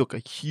definitely took a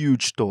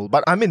huge toll.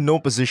 But I'm in no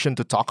position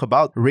to talk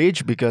about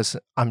Rage because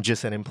I'm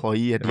just an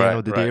employee at the end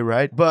of the day,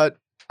 right? But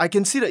I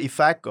can see the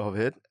effect of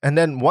it. And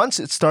then once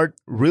it starts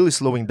really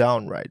slowing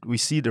down, right, we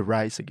see the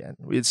rise again.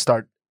 It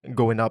start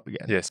going up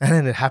again. Yes. And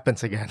then it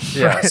happens again.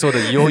 Yeah. Right? So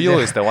the yo-yo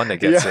is the one that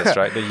gets us,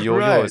 right? The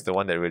yo-yo is the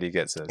one that really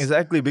gets us.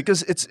 Exactly.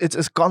 Because it's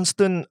a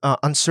constant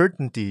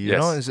uncertainty, you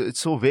know, it's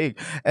so vague.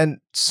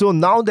 And so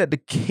now that the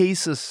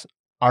cases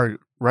are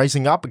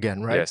rising up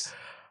again, right? Yes.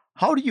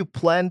 How do you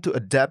plan to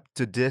adapt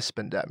to this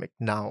pandemic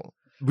now?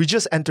 We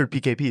just entered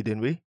PKP, didn't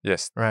we?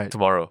 Yes. Right.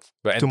 Tomorrow.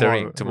 We're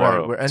entering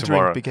tomorrow. Right. We're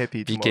entering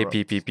PKP tomorrow.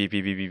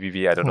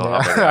 PKP. I don't know.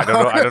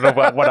 I don't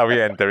know what are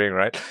we entering,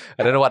 right?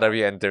 I don't know what are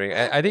we entering.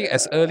 And I think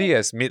as early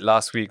as mid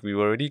last week, we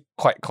were already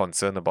quite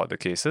concerned about the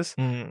cases.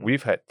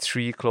 We've had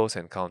 3 close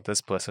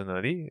encounters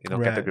personally,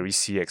 category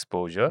C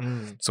exposure.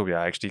 So we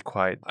are actually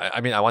quite...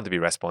 I mean, I want to be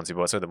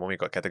responsible. So the moment we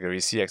got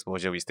category C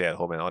exposure, we stay at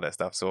home and all that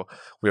stuff. So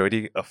we're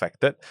already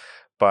affected.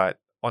 But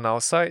on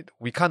our side,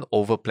 we can't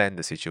overplan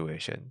the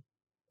situation.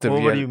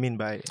 What do you mean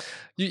by it?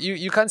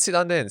 You can't sit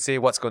down there and say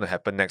what's going to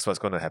happen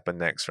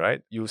next,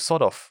 right? You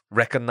sort of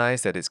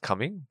recognize that it's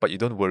coming, but you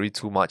don't worry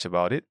too much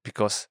about it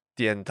because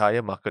the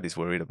entire market is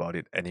worried about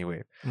it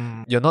anyway.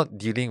 You're not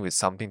dealing with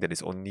something that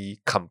is only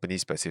company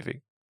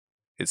specific.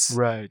 It's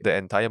the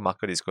entire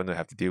market is going to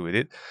have to deal with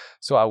it.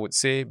 So I would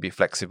say be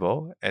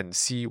flexible and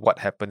see what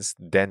happens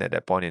then at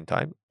that point in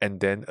time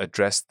and then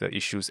address the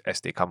issues as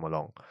they come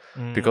along.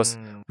 Because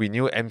we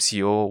knew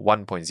MCO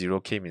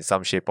 1.0 came in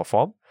some shape or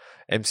form.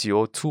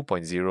 MCO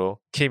 2.0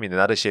 came in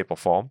another shape or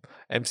form.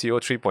 MCO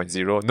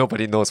 3.0,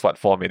 nobody knows what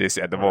form it is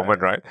at the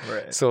moment, right?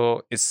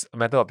 So it's a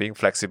matter of being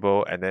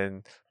flexible and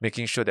then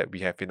making sure that we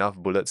have enough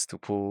bullets to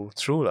pull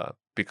through.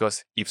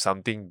 Because if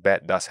something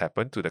bad does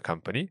happen to the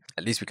company,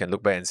 at least we can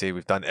look back and say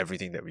we've done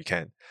everything that we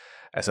can,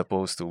 as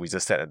opposed to we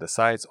just sat at the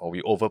sides or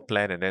we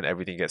overplan and then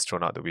everything gets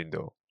thrown out the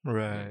window.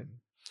 Right.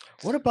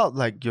 What about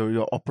like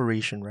your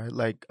operation, right?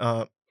 Like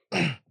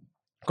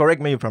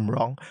correct me if I'm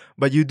wrong,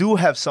 but you do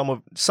have some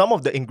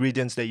of the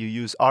ingredients that you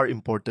use are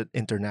imported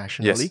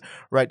internationally,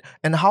 right?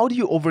 And how do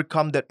you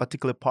overcome that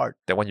particular part?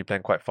 That one you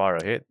plan quite far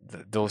ahead.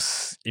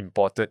 Those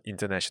imported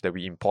international that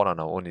we import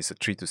on our own is a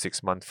 3 to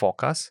 6 month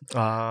forecast.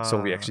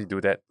 So we actually do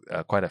that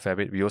quite a fair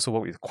bit. We also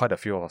work with quite a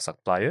few of our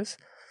suppliers.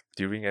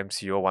 During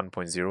MCO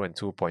 1.0 and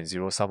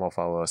 2.0, some of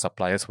our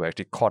suppliers were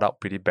actually caught out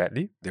pretty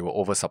badly. They were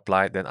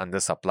oversupplied, then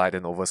undersupplied,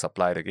 then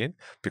oversupplied again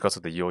because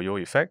of the yo-yo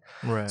effect.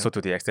 So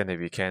to the extent that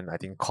we can, I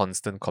think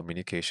constant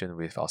communication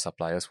with our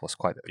suppliers was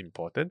quite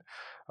important.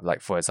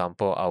 Like for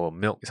example, our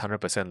milk is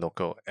 100%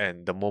 local,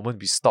 and the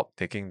moment we stop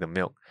taking the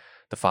milk,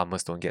 the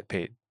farmers don't get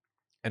paid.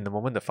 And the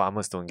moment the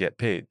farmers don't get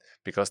paid,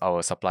 because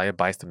our supplier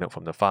buys the milk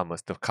from the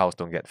farmers, the cows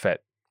don't get fed.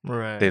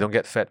 They don't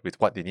get fed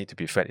with what they need to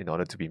be fed in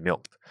order to be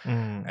milked.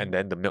 And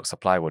then the milk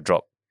supply will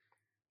drop.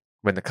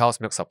 When the cow's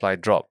milk supply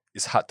drop,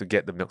 it's hard to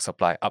get the milk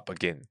supply up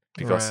again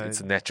because it's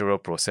a natural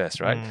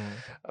process, right?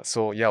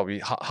 So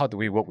how do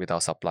we work with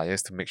our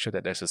suppliers to make sure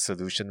that there's a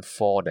solution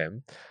for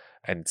them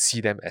and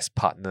see them as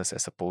partners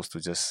as opposed to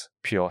just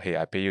pure, hey,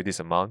 I pay you this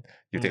amount,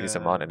 you take this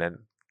amount, and then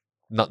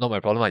not my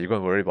problem. You're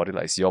going to worry about it.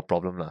 It's your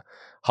problem.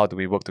 How do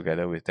we work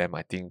together with them?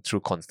 I think through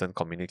constant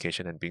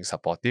communication and being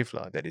supportive.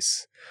 That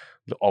is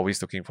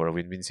always looking for a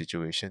win-win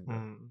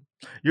situation.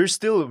 You're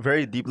still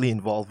very deeply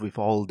involved with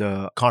all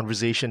the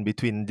conversation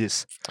between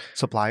these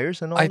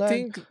suppliers and all that? I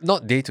think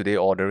not day-to-day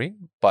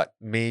ordering, but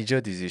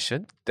major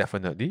decision,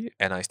 definitely.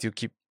 And I still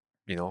keep,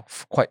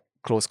 quite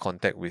close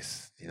contact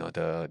with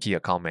the key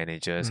account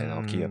managers and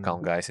our key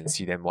account guys and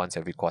see them once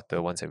every quarter,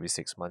 once every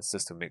 6 months,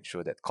 just to make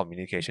sure that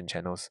communication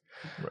channels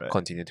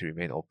continue to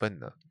remain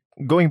open.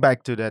 going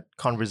back to that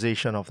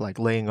conversation of like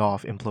laying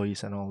off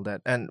employees and all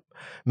that, and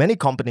many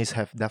companies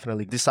have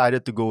definitely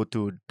decided to go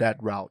to that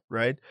route,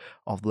 right?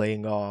 Of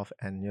laying off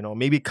and,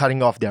 maybe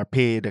cutting off their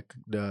pay,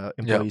 the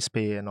employees'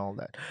 pay and all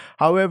that.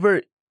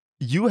 However,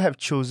 you have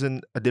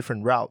chosen a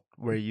different route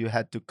where you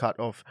had to cut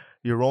off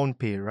your own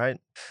pay, right?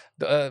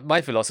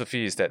 My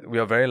philosophy is that we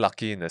are very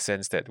lucky in the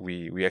sense that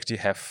we actually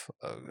have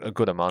a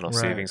good amount of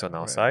savings on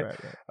our side,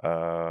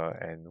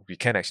 and we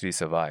can actually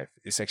survive.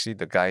 It's actually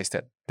the guys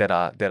that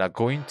are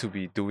going to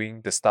be doing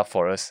the stuff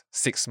for us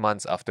 6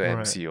 months after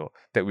MCO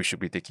that we should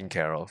be taking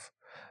care of.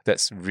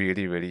 That's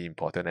really, really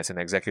important as an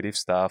executive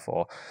staff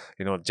or,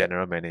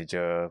 general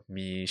manager,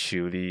 me,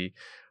 Shirley,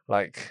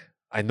 like,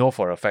 I know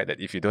for a fact that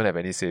if you don't have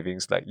any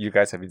savings, like, you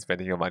guys have been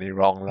spending your money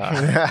wrong,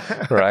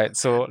 right?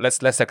 So let's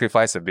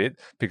sacrifice a bit,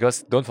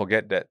 because don't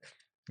forget that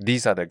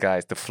these are the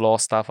guys, the floor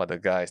staff are the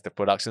guys, the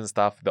production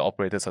staff, the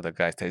operators are the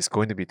guys that is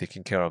going to be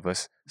taking care of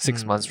us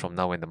 6 months from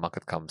now when the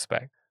market comes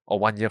back, or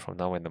 1 year from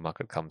now when the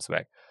market comes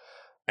back.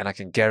 And I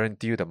can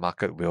guarantee you the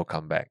market will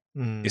come back.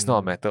 It's not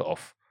a matter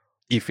of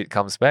if it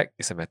comes back,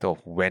 it's a matter of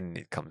when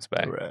it comes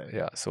back.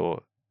 Yeah,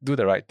 so do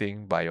the right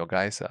thing by your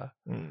guys.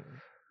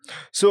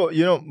 So,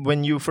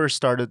 when you first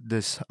started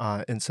this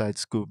Inside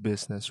Scoop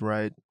business,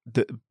 right?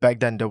 Back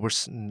then, there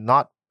was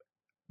not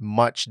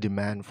much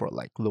demand for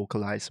like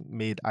localized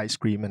made ice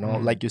cream and all,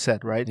 like you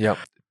said, right? Yeah.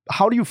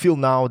 How do you feel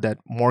now that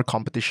more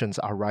competitions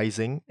are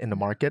rising in the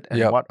market,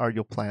 and what are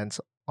your plans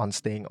on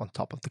staying on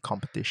top of the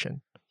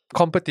competition?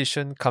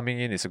 Competition coming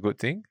in is a good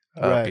thing,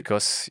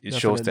 because it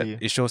shows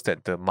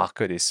that the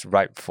market is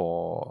ripe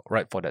for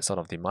that sort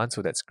of demand.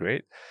 So that's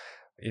great.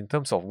 In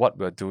terms of what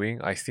we're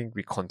doing, I think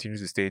we continue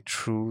to stay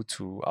true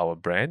to our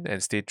brand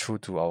and stay true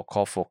to our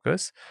core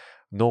focus.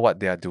 Know what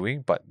they are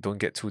doing, but don't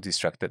get too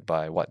distracted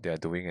by what they are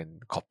doing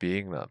and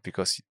copying,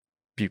 because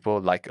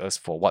people like us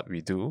for what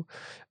we do.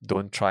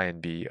 Don't try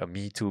and be a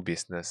Me Too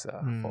business.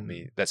 For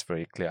me, that's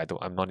very clear.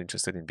 I'm not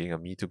interested in being a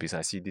Me Too business.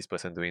 I see this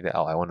person doing that,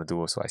 I want to do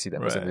also. I see that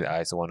person doing that, I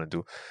also want to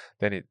do.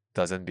 Then it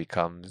doesn't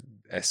become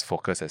as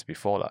focused as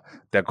before.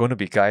 There are going to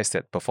be guys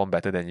that perform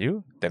better than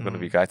you. There are going to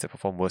be guys that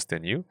perform worse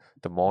than you.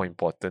 The more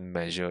important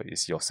measure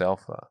is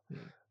yourself.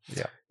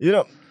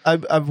 Yeah.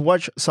 I've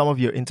watched some of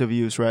your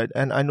interviews, right?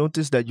 And I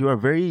noticed that you are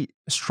very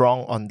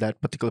strong on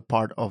that particular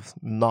part of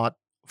not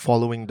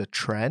following the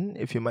trend,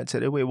 if you might say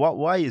that way.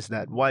 Why is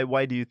that?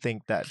 Why do you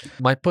think that?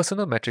 My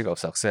personal metric of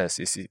success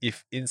is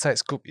if Inside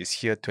Scoop is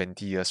here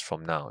 20 years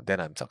from now,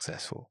 then I'm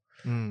successful.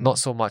 Not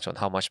so much on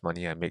how much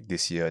money I make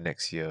this year,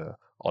 next year,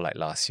 or like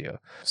last year.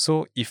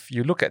 So if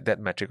you look at that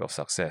metric of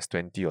success,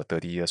 20 or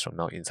 30 years from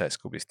now, Inside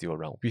Scoop is still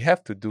around. We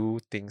have to do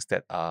things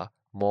that are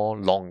more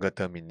longer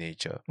term in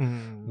nature,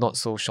 not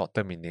so short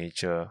term in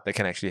nature, that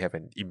can actually have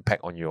an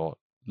impact on your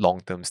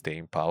long-term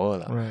staying power.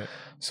 Right.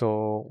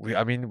 So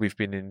we've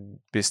been in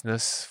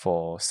business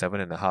for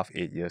 7.5,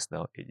 8 years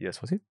now. 8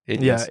 years, was it?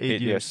 8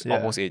 years.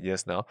 Almost 8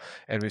 years now.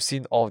 And we've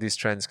seen all these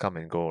trends come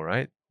and go,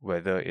 right?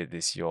 Whether it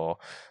is your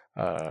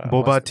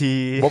boba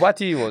tea. Boba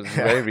tea was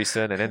very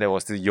recent, and then there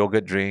was the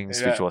yogurt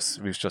drinks, which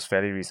was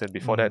fairly recent.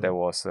 Before that, there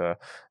was the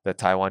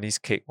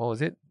Taiwanese cake. What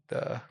was it?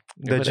 The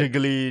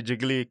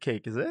jiggly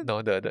cake, is it?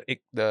 No,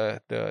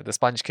 the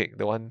sponge cake,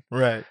 the one.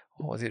 Right.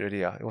 What was it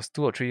really? It was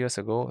 2 or 3 years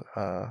ago.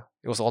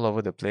 It was all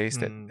over the place.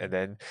 And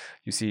then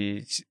you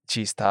see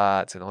cheese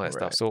tarts and all that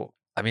stuff. So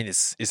I mean,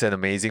 it's an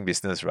amazing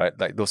business, right?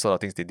 Like those sort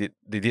of things,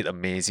 they did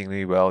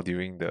amazingly well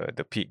during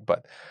the peak,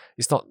 but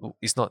it's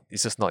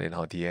just not in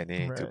our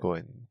DNA to go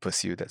and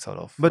pursue that sort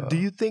of. But do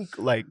you think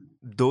like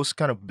those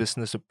kind of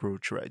business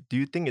approach, right? Do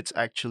you think it's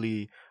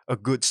actually a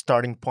good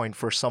starting point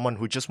for someone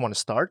who just want to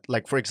start?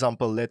 Like, for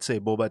example, let's say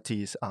boba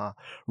tea is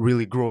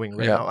really growing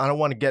right now. I don't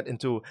want to get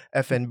into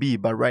F&B,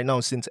 but right now,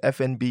 since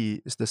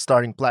F&B is the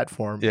starting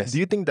platform, do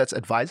you think that's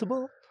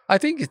advisable? I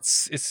think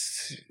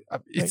it's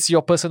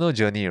your personal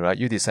journey, right?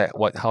 You decide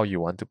how you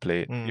want to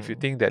play it. If you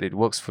think that it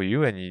works for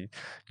you and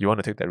you want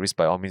to take that risk,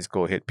 by all means,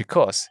 go ahead.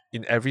 Because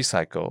in every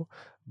cycle,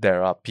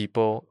 there are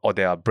people or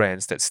there are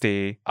brands that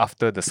stay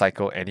after the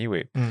cycle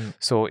anyway.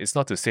 So it's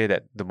not to say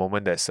that the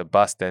moment there's a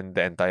bust, then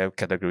the entire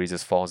category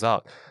just falls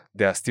out.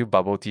 There are still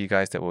bubble tea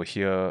guys that will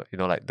hear,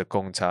 like the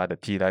Gong Cha, the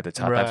tea light, the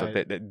cha types of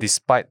that.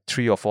 Despite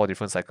 3 or 4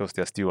 different cycles,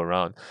 they're still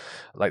around.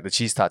 Like the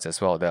cheese tarts as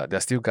well. There are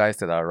still guys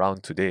that are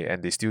around today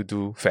and they still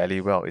do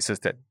fairly well. It's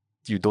just that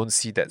you don't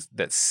see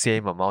that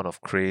same amount of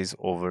craze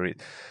over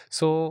it.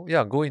 So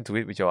yeah, go into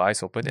it with your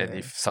eyes open, and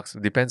if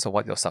depends on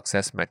what your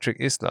success metric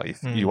is.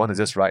 If you want to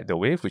just ride the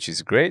wave, which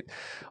is great,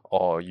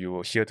 or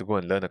you're here to go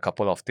and learn a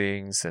couple of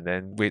things and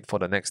then wait for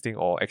the next thing,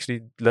 or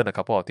actually learn a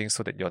couple of things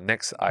so that your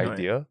next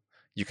idea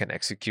you can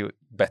execute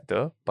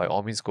better, by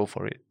all means go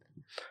for it.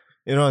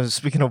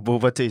 Speaking of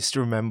boba tea, I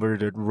still remember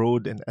the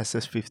road in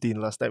SS15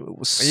 last time. It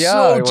was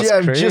so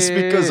jammed just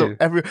because of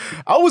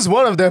I was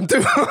one of them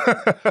too.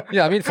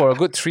 Yeah, I mean, for a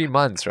good 3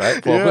 months,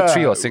 right? For a good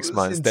 3 or 6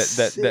 months,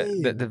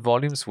 that the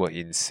volumes were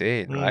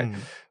insane, right?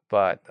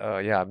 But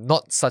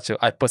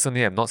I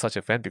personally am not such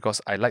a fan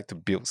because I like to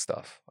build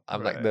stuff.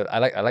 I'm like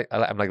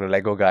I'm like the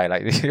Lego guy,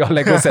 like your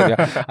Lego set.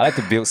 Yeah. I like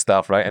to build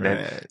stuff, right? And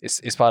then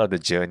it's part of the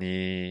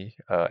journey,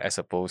 as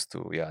opposed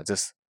to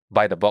just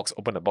buy the box,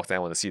 open the box, and I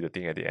want to see the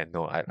thing at the end.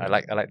 No, I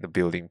like the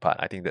building part.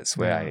 I think that's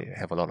where I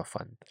have a lot of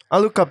fun. I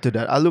look up to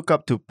that. I look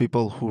up to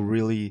people who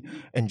really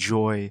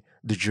enjoy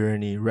the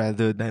journey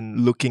rather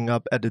than looking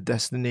up at the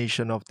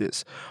destination of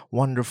this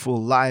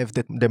wonderful life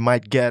that they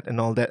might get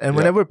and all that. And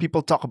whenever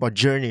people talk about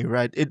journey,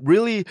 right, it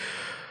really,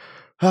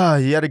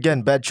 yet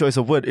again, bad choice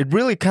of word. It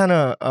really kind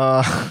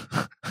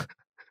of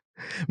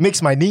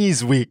makes my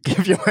knees weak,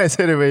 if you might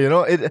say it away.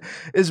 It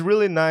is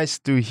really nice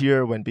to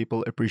hear when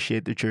people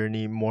appreciate the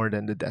journey more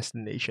than the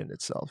destination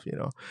itself.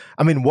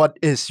 I mean, what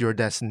is your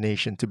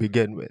destination to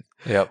begin with?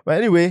 Yep. But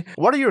anyway,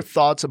 what are your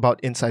thoughts about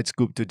Inside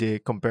Scoop today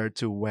compared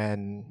to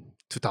when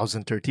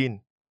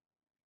 2013?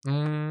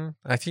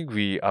 I think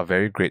we are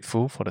very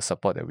grateful for the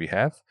support that we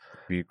have.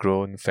 We've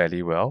grown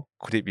fairly well.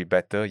 Could it be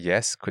better?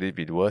 Yes. Could it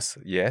be worse?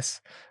 Yes.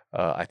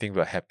 I think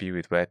we're happy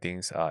with where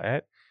things are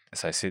at.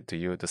 As I said to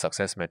you, the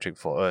success metric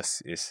for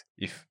us is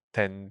if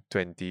 10,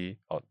 20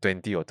 or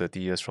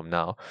 30 years from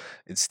now,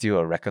 it's still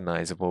a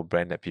recognizable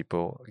brand that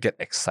people get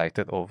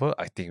excited over,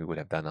 I think we would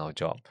have done our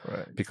job.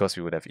 Right. Because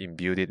we would have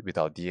imbued it with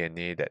our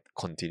DNA that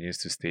continues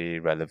to stay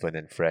relevant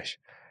and fresh.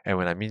 And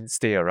when I mean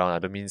stay around, I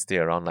don't mean stay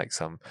around like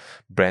some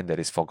brand that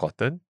is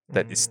forgotten,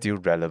 that is still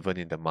relevant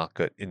in the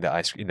market, in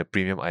the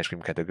premium ice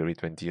cream category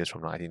 20 years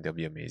from now. I think that'll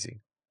be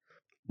amazing.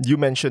 You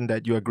mentioned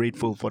that you are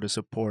grateful for the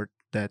support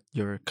that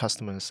your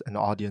customers and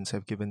audience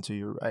have given to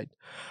you, right?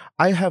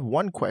 I have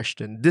one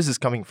question. This is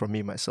coming from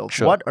me myself.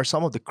 Sure. What are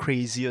some of the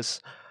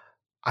craziest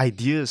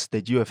ideas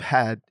that you have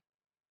had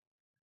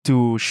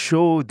to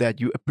show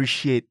that you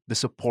appreciate the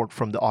support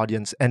from the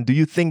audience? And do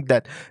you think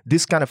that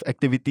this kind of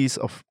activities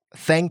of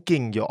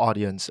thanking your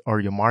audience or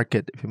your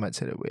market, if you might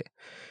say that way,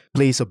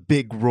 plays a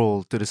big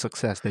role to the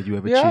success that you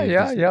have achieved?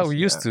 Yeah. We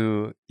used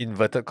to,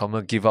 inverted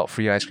comma, give out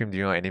free ice cream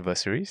during our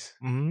anniversaries.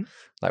 Mm-hmm.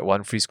 Like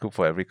 1 free scoop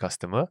for every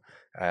customer.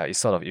 It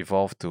sort of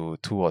evolved to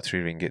 2 or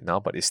 3 ringgit now,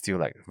 but it's still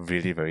like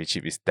really, very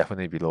cheap. It's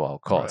definitely below our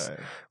cost. Right.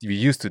 We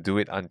used to do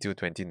it until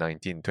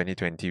 2019.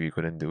 2020, we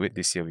couldn't do it.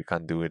 This year, we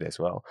can't do it as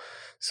well.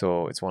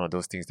 So it's one of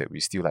those things that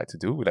we still like to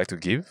do. We like to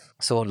give.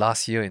 So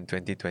last year in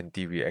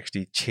 2020, we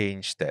actually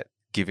changed that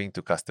giving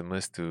to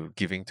customers to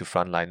giving to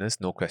frontliners,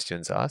 no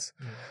questions asked.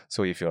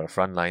 So if you're a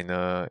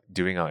frontliner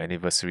during our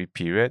anniversary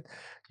period,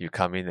 you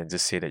come in and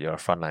just say that you're a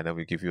frontliner,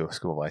 we give you a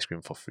scoop of ice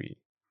cream for free.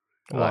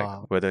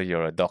 Like whether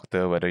you're a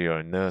doctor, whether you're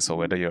a nurse, or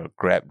whether you're a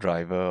Grab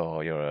driver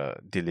or you're a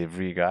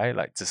delivery guy,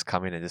 like just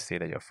come in and just say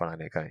that you're a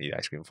frontliner, can eat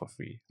ice cream for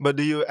free. But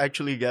do you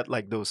actually get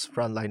like those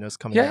frontliners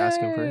coming and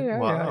asking for it?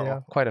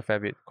 Yeah. Quite a fair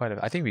bit.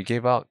 I think we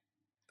gave out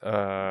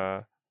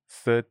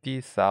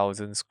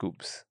 30,000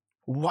 scoops.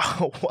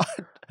 Wow, what?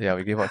 Yeah,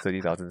 we gave out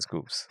 30,000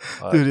 scoops.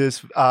 To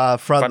this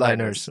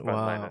frontliners. Frontliners.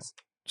 Wow.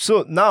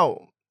 So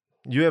now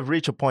you have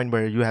reached a point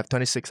where you have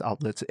 26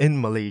 outlets in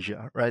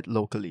Malaysia, right?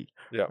 Locally.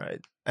 Yeah. Right.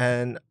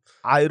 And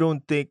I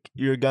don't think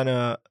you're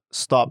gonna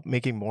stop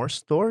making more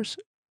stores,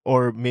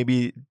 or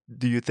maybe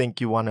do you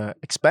think you wanna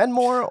expand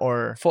more?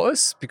 Or for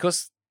us,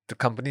 because the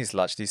company is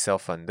largely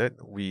self-funded,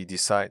 we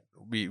decide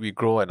we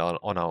grow on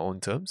our own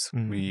terms.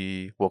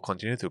 We will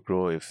continue to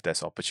grow if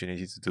there's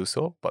opportunity to do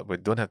so, but we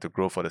don't have to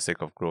grow for the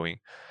sake of growing.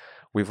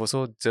 We've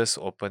also just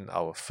opened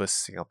our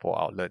first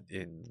Singapore outlet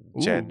in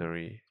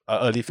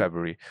early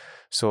February.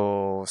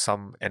 So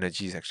some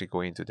energy is actually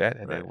going into that,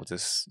 and then we'll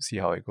just see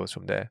how it goes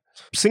from there.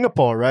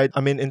 Singapore, right? I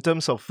mean, in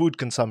terms of food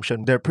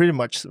consumption, they're pretty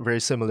much very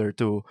similar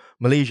to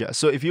Malaysia.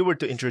 So if you were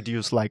to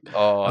introduce like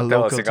a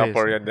local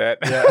Singaporean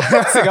taste, that.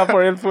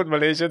 Singaporean food,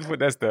 Malaysian food,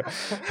 that's the...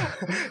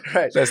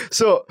 right.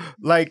 So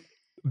like,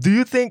 do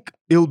you think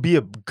it'll be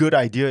a good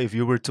idea if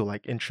you were to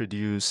like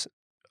introduce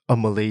a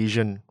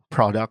Malaysian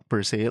product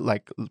per se,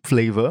 like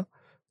flavor,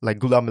 like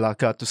Gula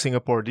Melaka to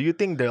Singapore? Do you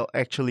think they'll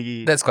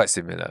actually... That's quite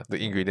similar.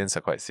 The ingredients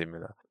are quite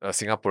similar. A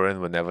Singaporean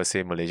will never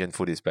say Malaysian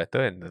food is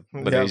better, and the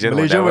Malaysian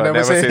will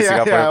never say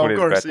Singaporean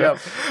food is better.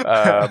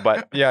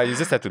 But yeah, you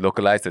just have to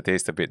localize the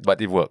taste a bit,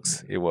 but it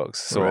works.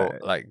 So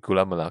like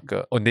Gula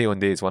Melaka, Ondeh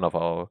Ondeh is one of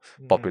our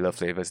popular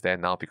flavors there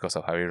now because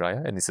of Hari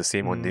Raya, and it's the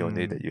same Ondeh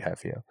Ondeh that you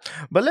have here.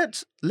 But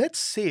let's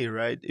say,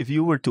 right, if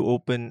you were to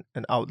open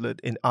an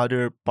outlet in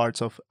other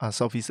parts of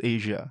Southeast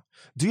Asia,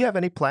 do you have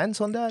any plans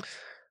on that?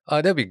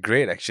 That'd be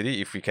great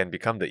actually if we can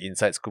become the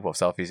inside scoop of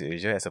Southeast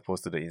Asia as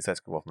opposed to the inside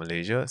scoop of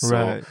Malaysia.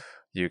 So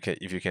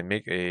if you can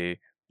make a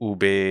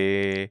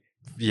ube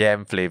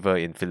yam flavor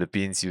in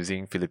Philippines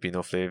using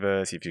Filipino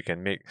flavors, if you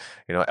can make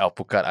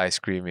alpukat ice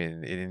cream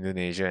in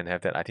Indonesia and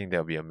have that, I think that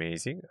would be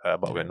amazing.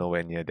 But we're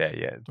nowhere near there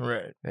yet.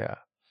 Right. Yeah.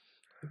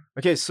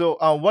 Okay, so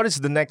what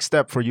is the next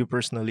step for you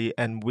personally,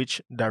 and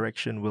which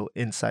direction will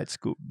Inside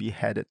Scoop be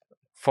headed?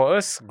 For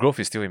us, growth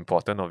is still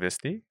important,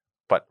 obviously.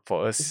 But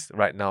for us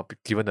right now,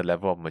 given the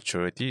level of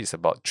maturity, it's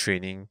about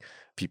training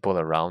people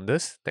around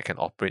us that can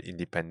operate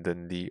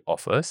independently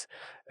of us.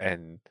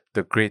 And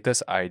the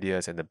greatest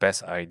ideas and the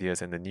best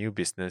ideas and the new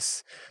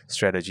business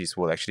strategies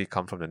will actually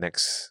come from the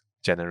next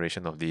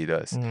generation of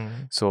leaders.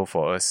 So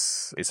for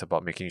us, it's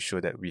about making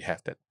sure that we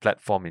have that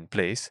platform in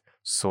place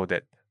so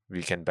that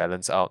we can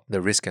balance out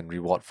the risk and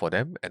reward for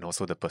them and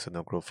also the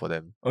personal growth for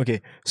them.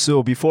 Okay,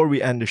 so before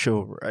we end the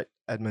show, right,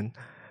 Edmund,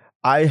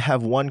 I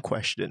have one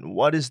question.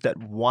 What is that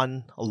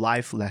one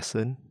life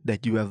lesson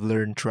that you have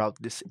learned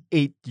throughout this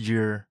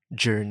 8-year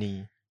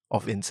journey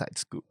of Inside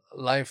Scoop?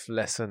 Life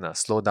lesson,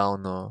 slow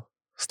down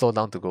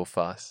to go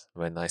fast.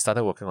 When I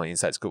started working on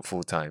Inside Scoop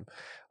full time,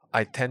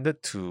 I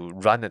tended to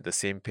run at the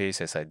same pace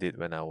as I did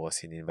when I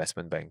was in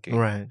investment banking.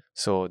 Right.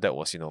 So that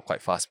was,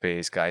 quite fast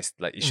paced, guys.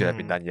 Like it should have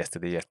been done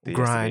yesterday.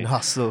 Grind,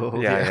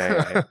 hustle.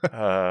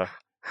 Yeah.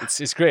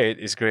 It's great.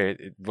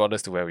 It brought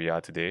us to where we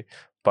are today.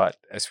 But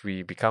as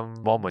we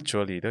become more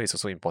mature leader, it's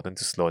also important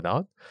to slow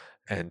down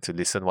and to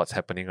listen what's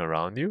happening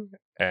around you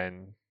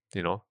and,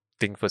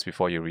 think first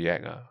before you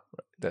react.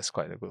 That's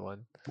quite a good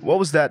one. What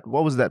was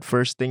that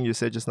first thing you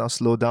said just now?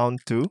 Slow down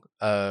to?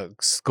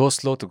 Go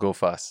slow to go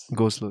fast.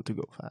 Go slow to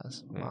go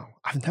fast. Wow.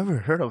 I've never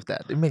heard of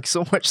that. It makes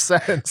so much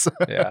sense.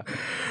 Yeah.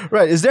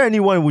 Right. Is there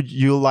anyone would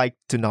you like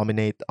to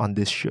nominate on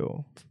this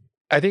show?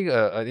 I think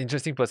an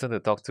interesting person to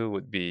talk to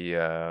would be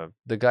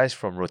the guys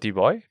from Roti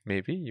Boy.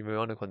 Maybe you may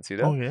want to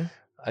consider. Oh yeah.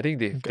 I think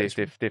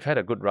they've had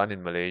a good run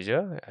in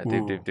Malaysia.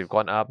 They've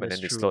gone up and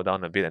then they slowed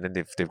down a bit and then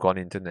they've gone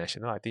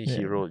international. I think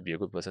Hero would be a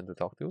good person to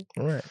talk to.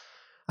 All right.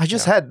 I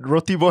just had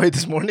Roti Boy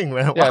this morning,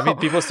 man. Wow. Yeah, I mean,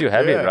 people still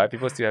have it, right?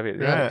 People still have it.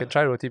 Yeah, you can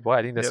try Roti Boy.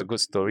 I think that's a good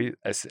story.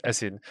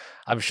 As in,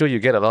 I'm sure you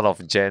get a lot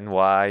of Gen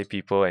Y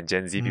people and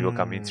Gen Z people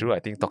coming through. I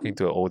think talking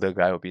to an older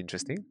guy would be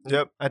interesting.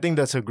 Yep, I think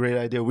that's a great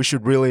idea. We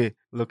should really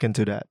look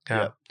into that.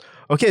 Yeah.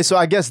 Okay, so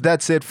I guess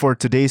that's it for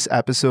today's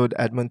episode.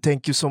 Edmund,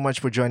 thank you so much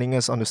for joining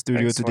us on the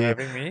studio today.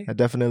 Thanks for having me. I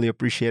definitely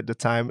appreciate the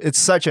time. It's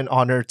such an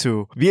honor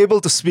to be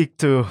able to speak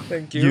to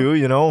you,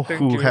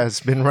 who has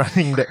been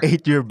running the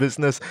 8-year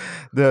business.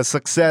 The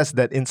success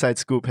that Inside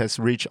Scoop has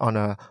reached on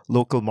a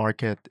local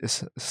market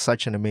is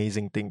such an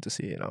amazing thing to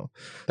see,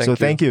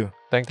 Thank you.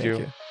 Thank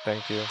you.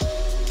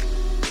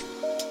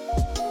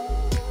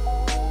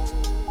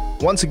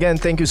 Once again,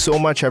 thank you so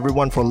much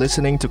everyone for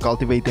listening to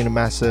Cultivating the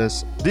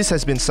Masses. This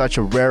has been such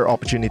a rare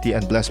opportunity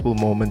and blissful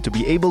moment to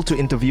be able to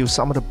interview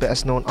some of the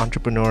best known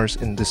entrepreneurs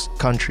in this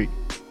country.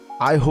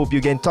 I hope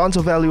you gain tons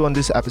of value on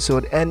this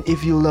episode, and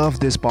if you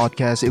love this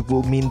podcast, it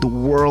will mean the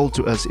world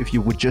to us if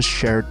you would just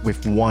share it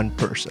with one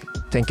person.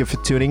 Thank you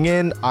for tuning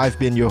in. I've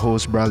been your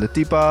host, Bra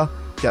Latipa.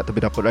 Tiap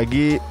tapi dapat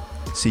lagi.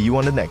 See you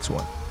on the next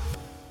one.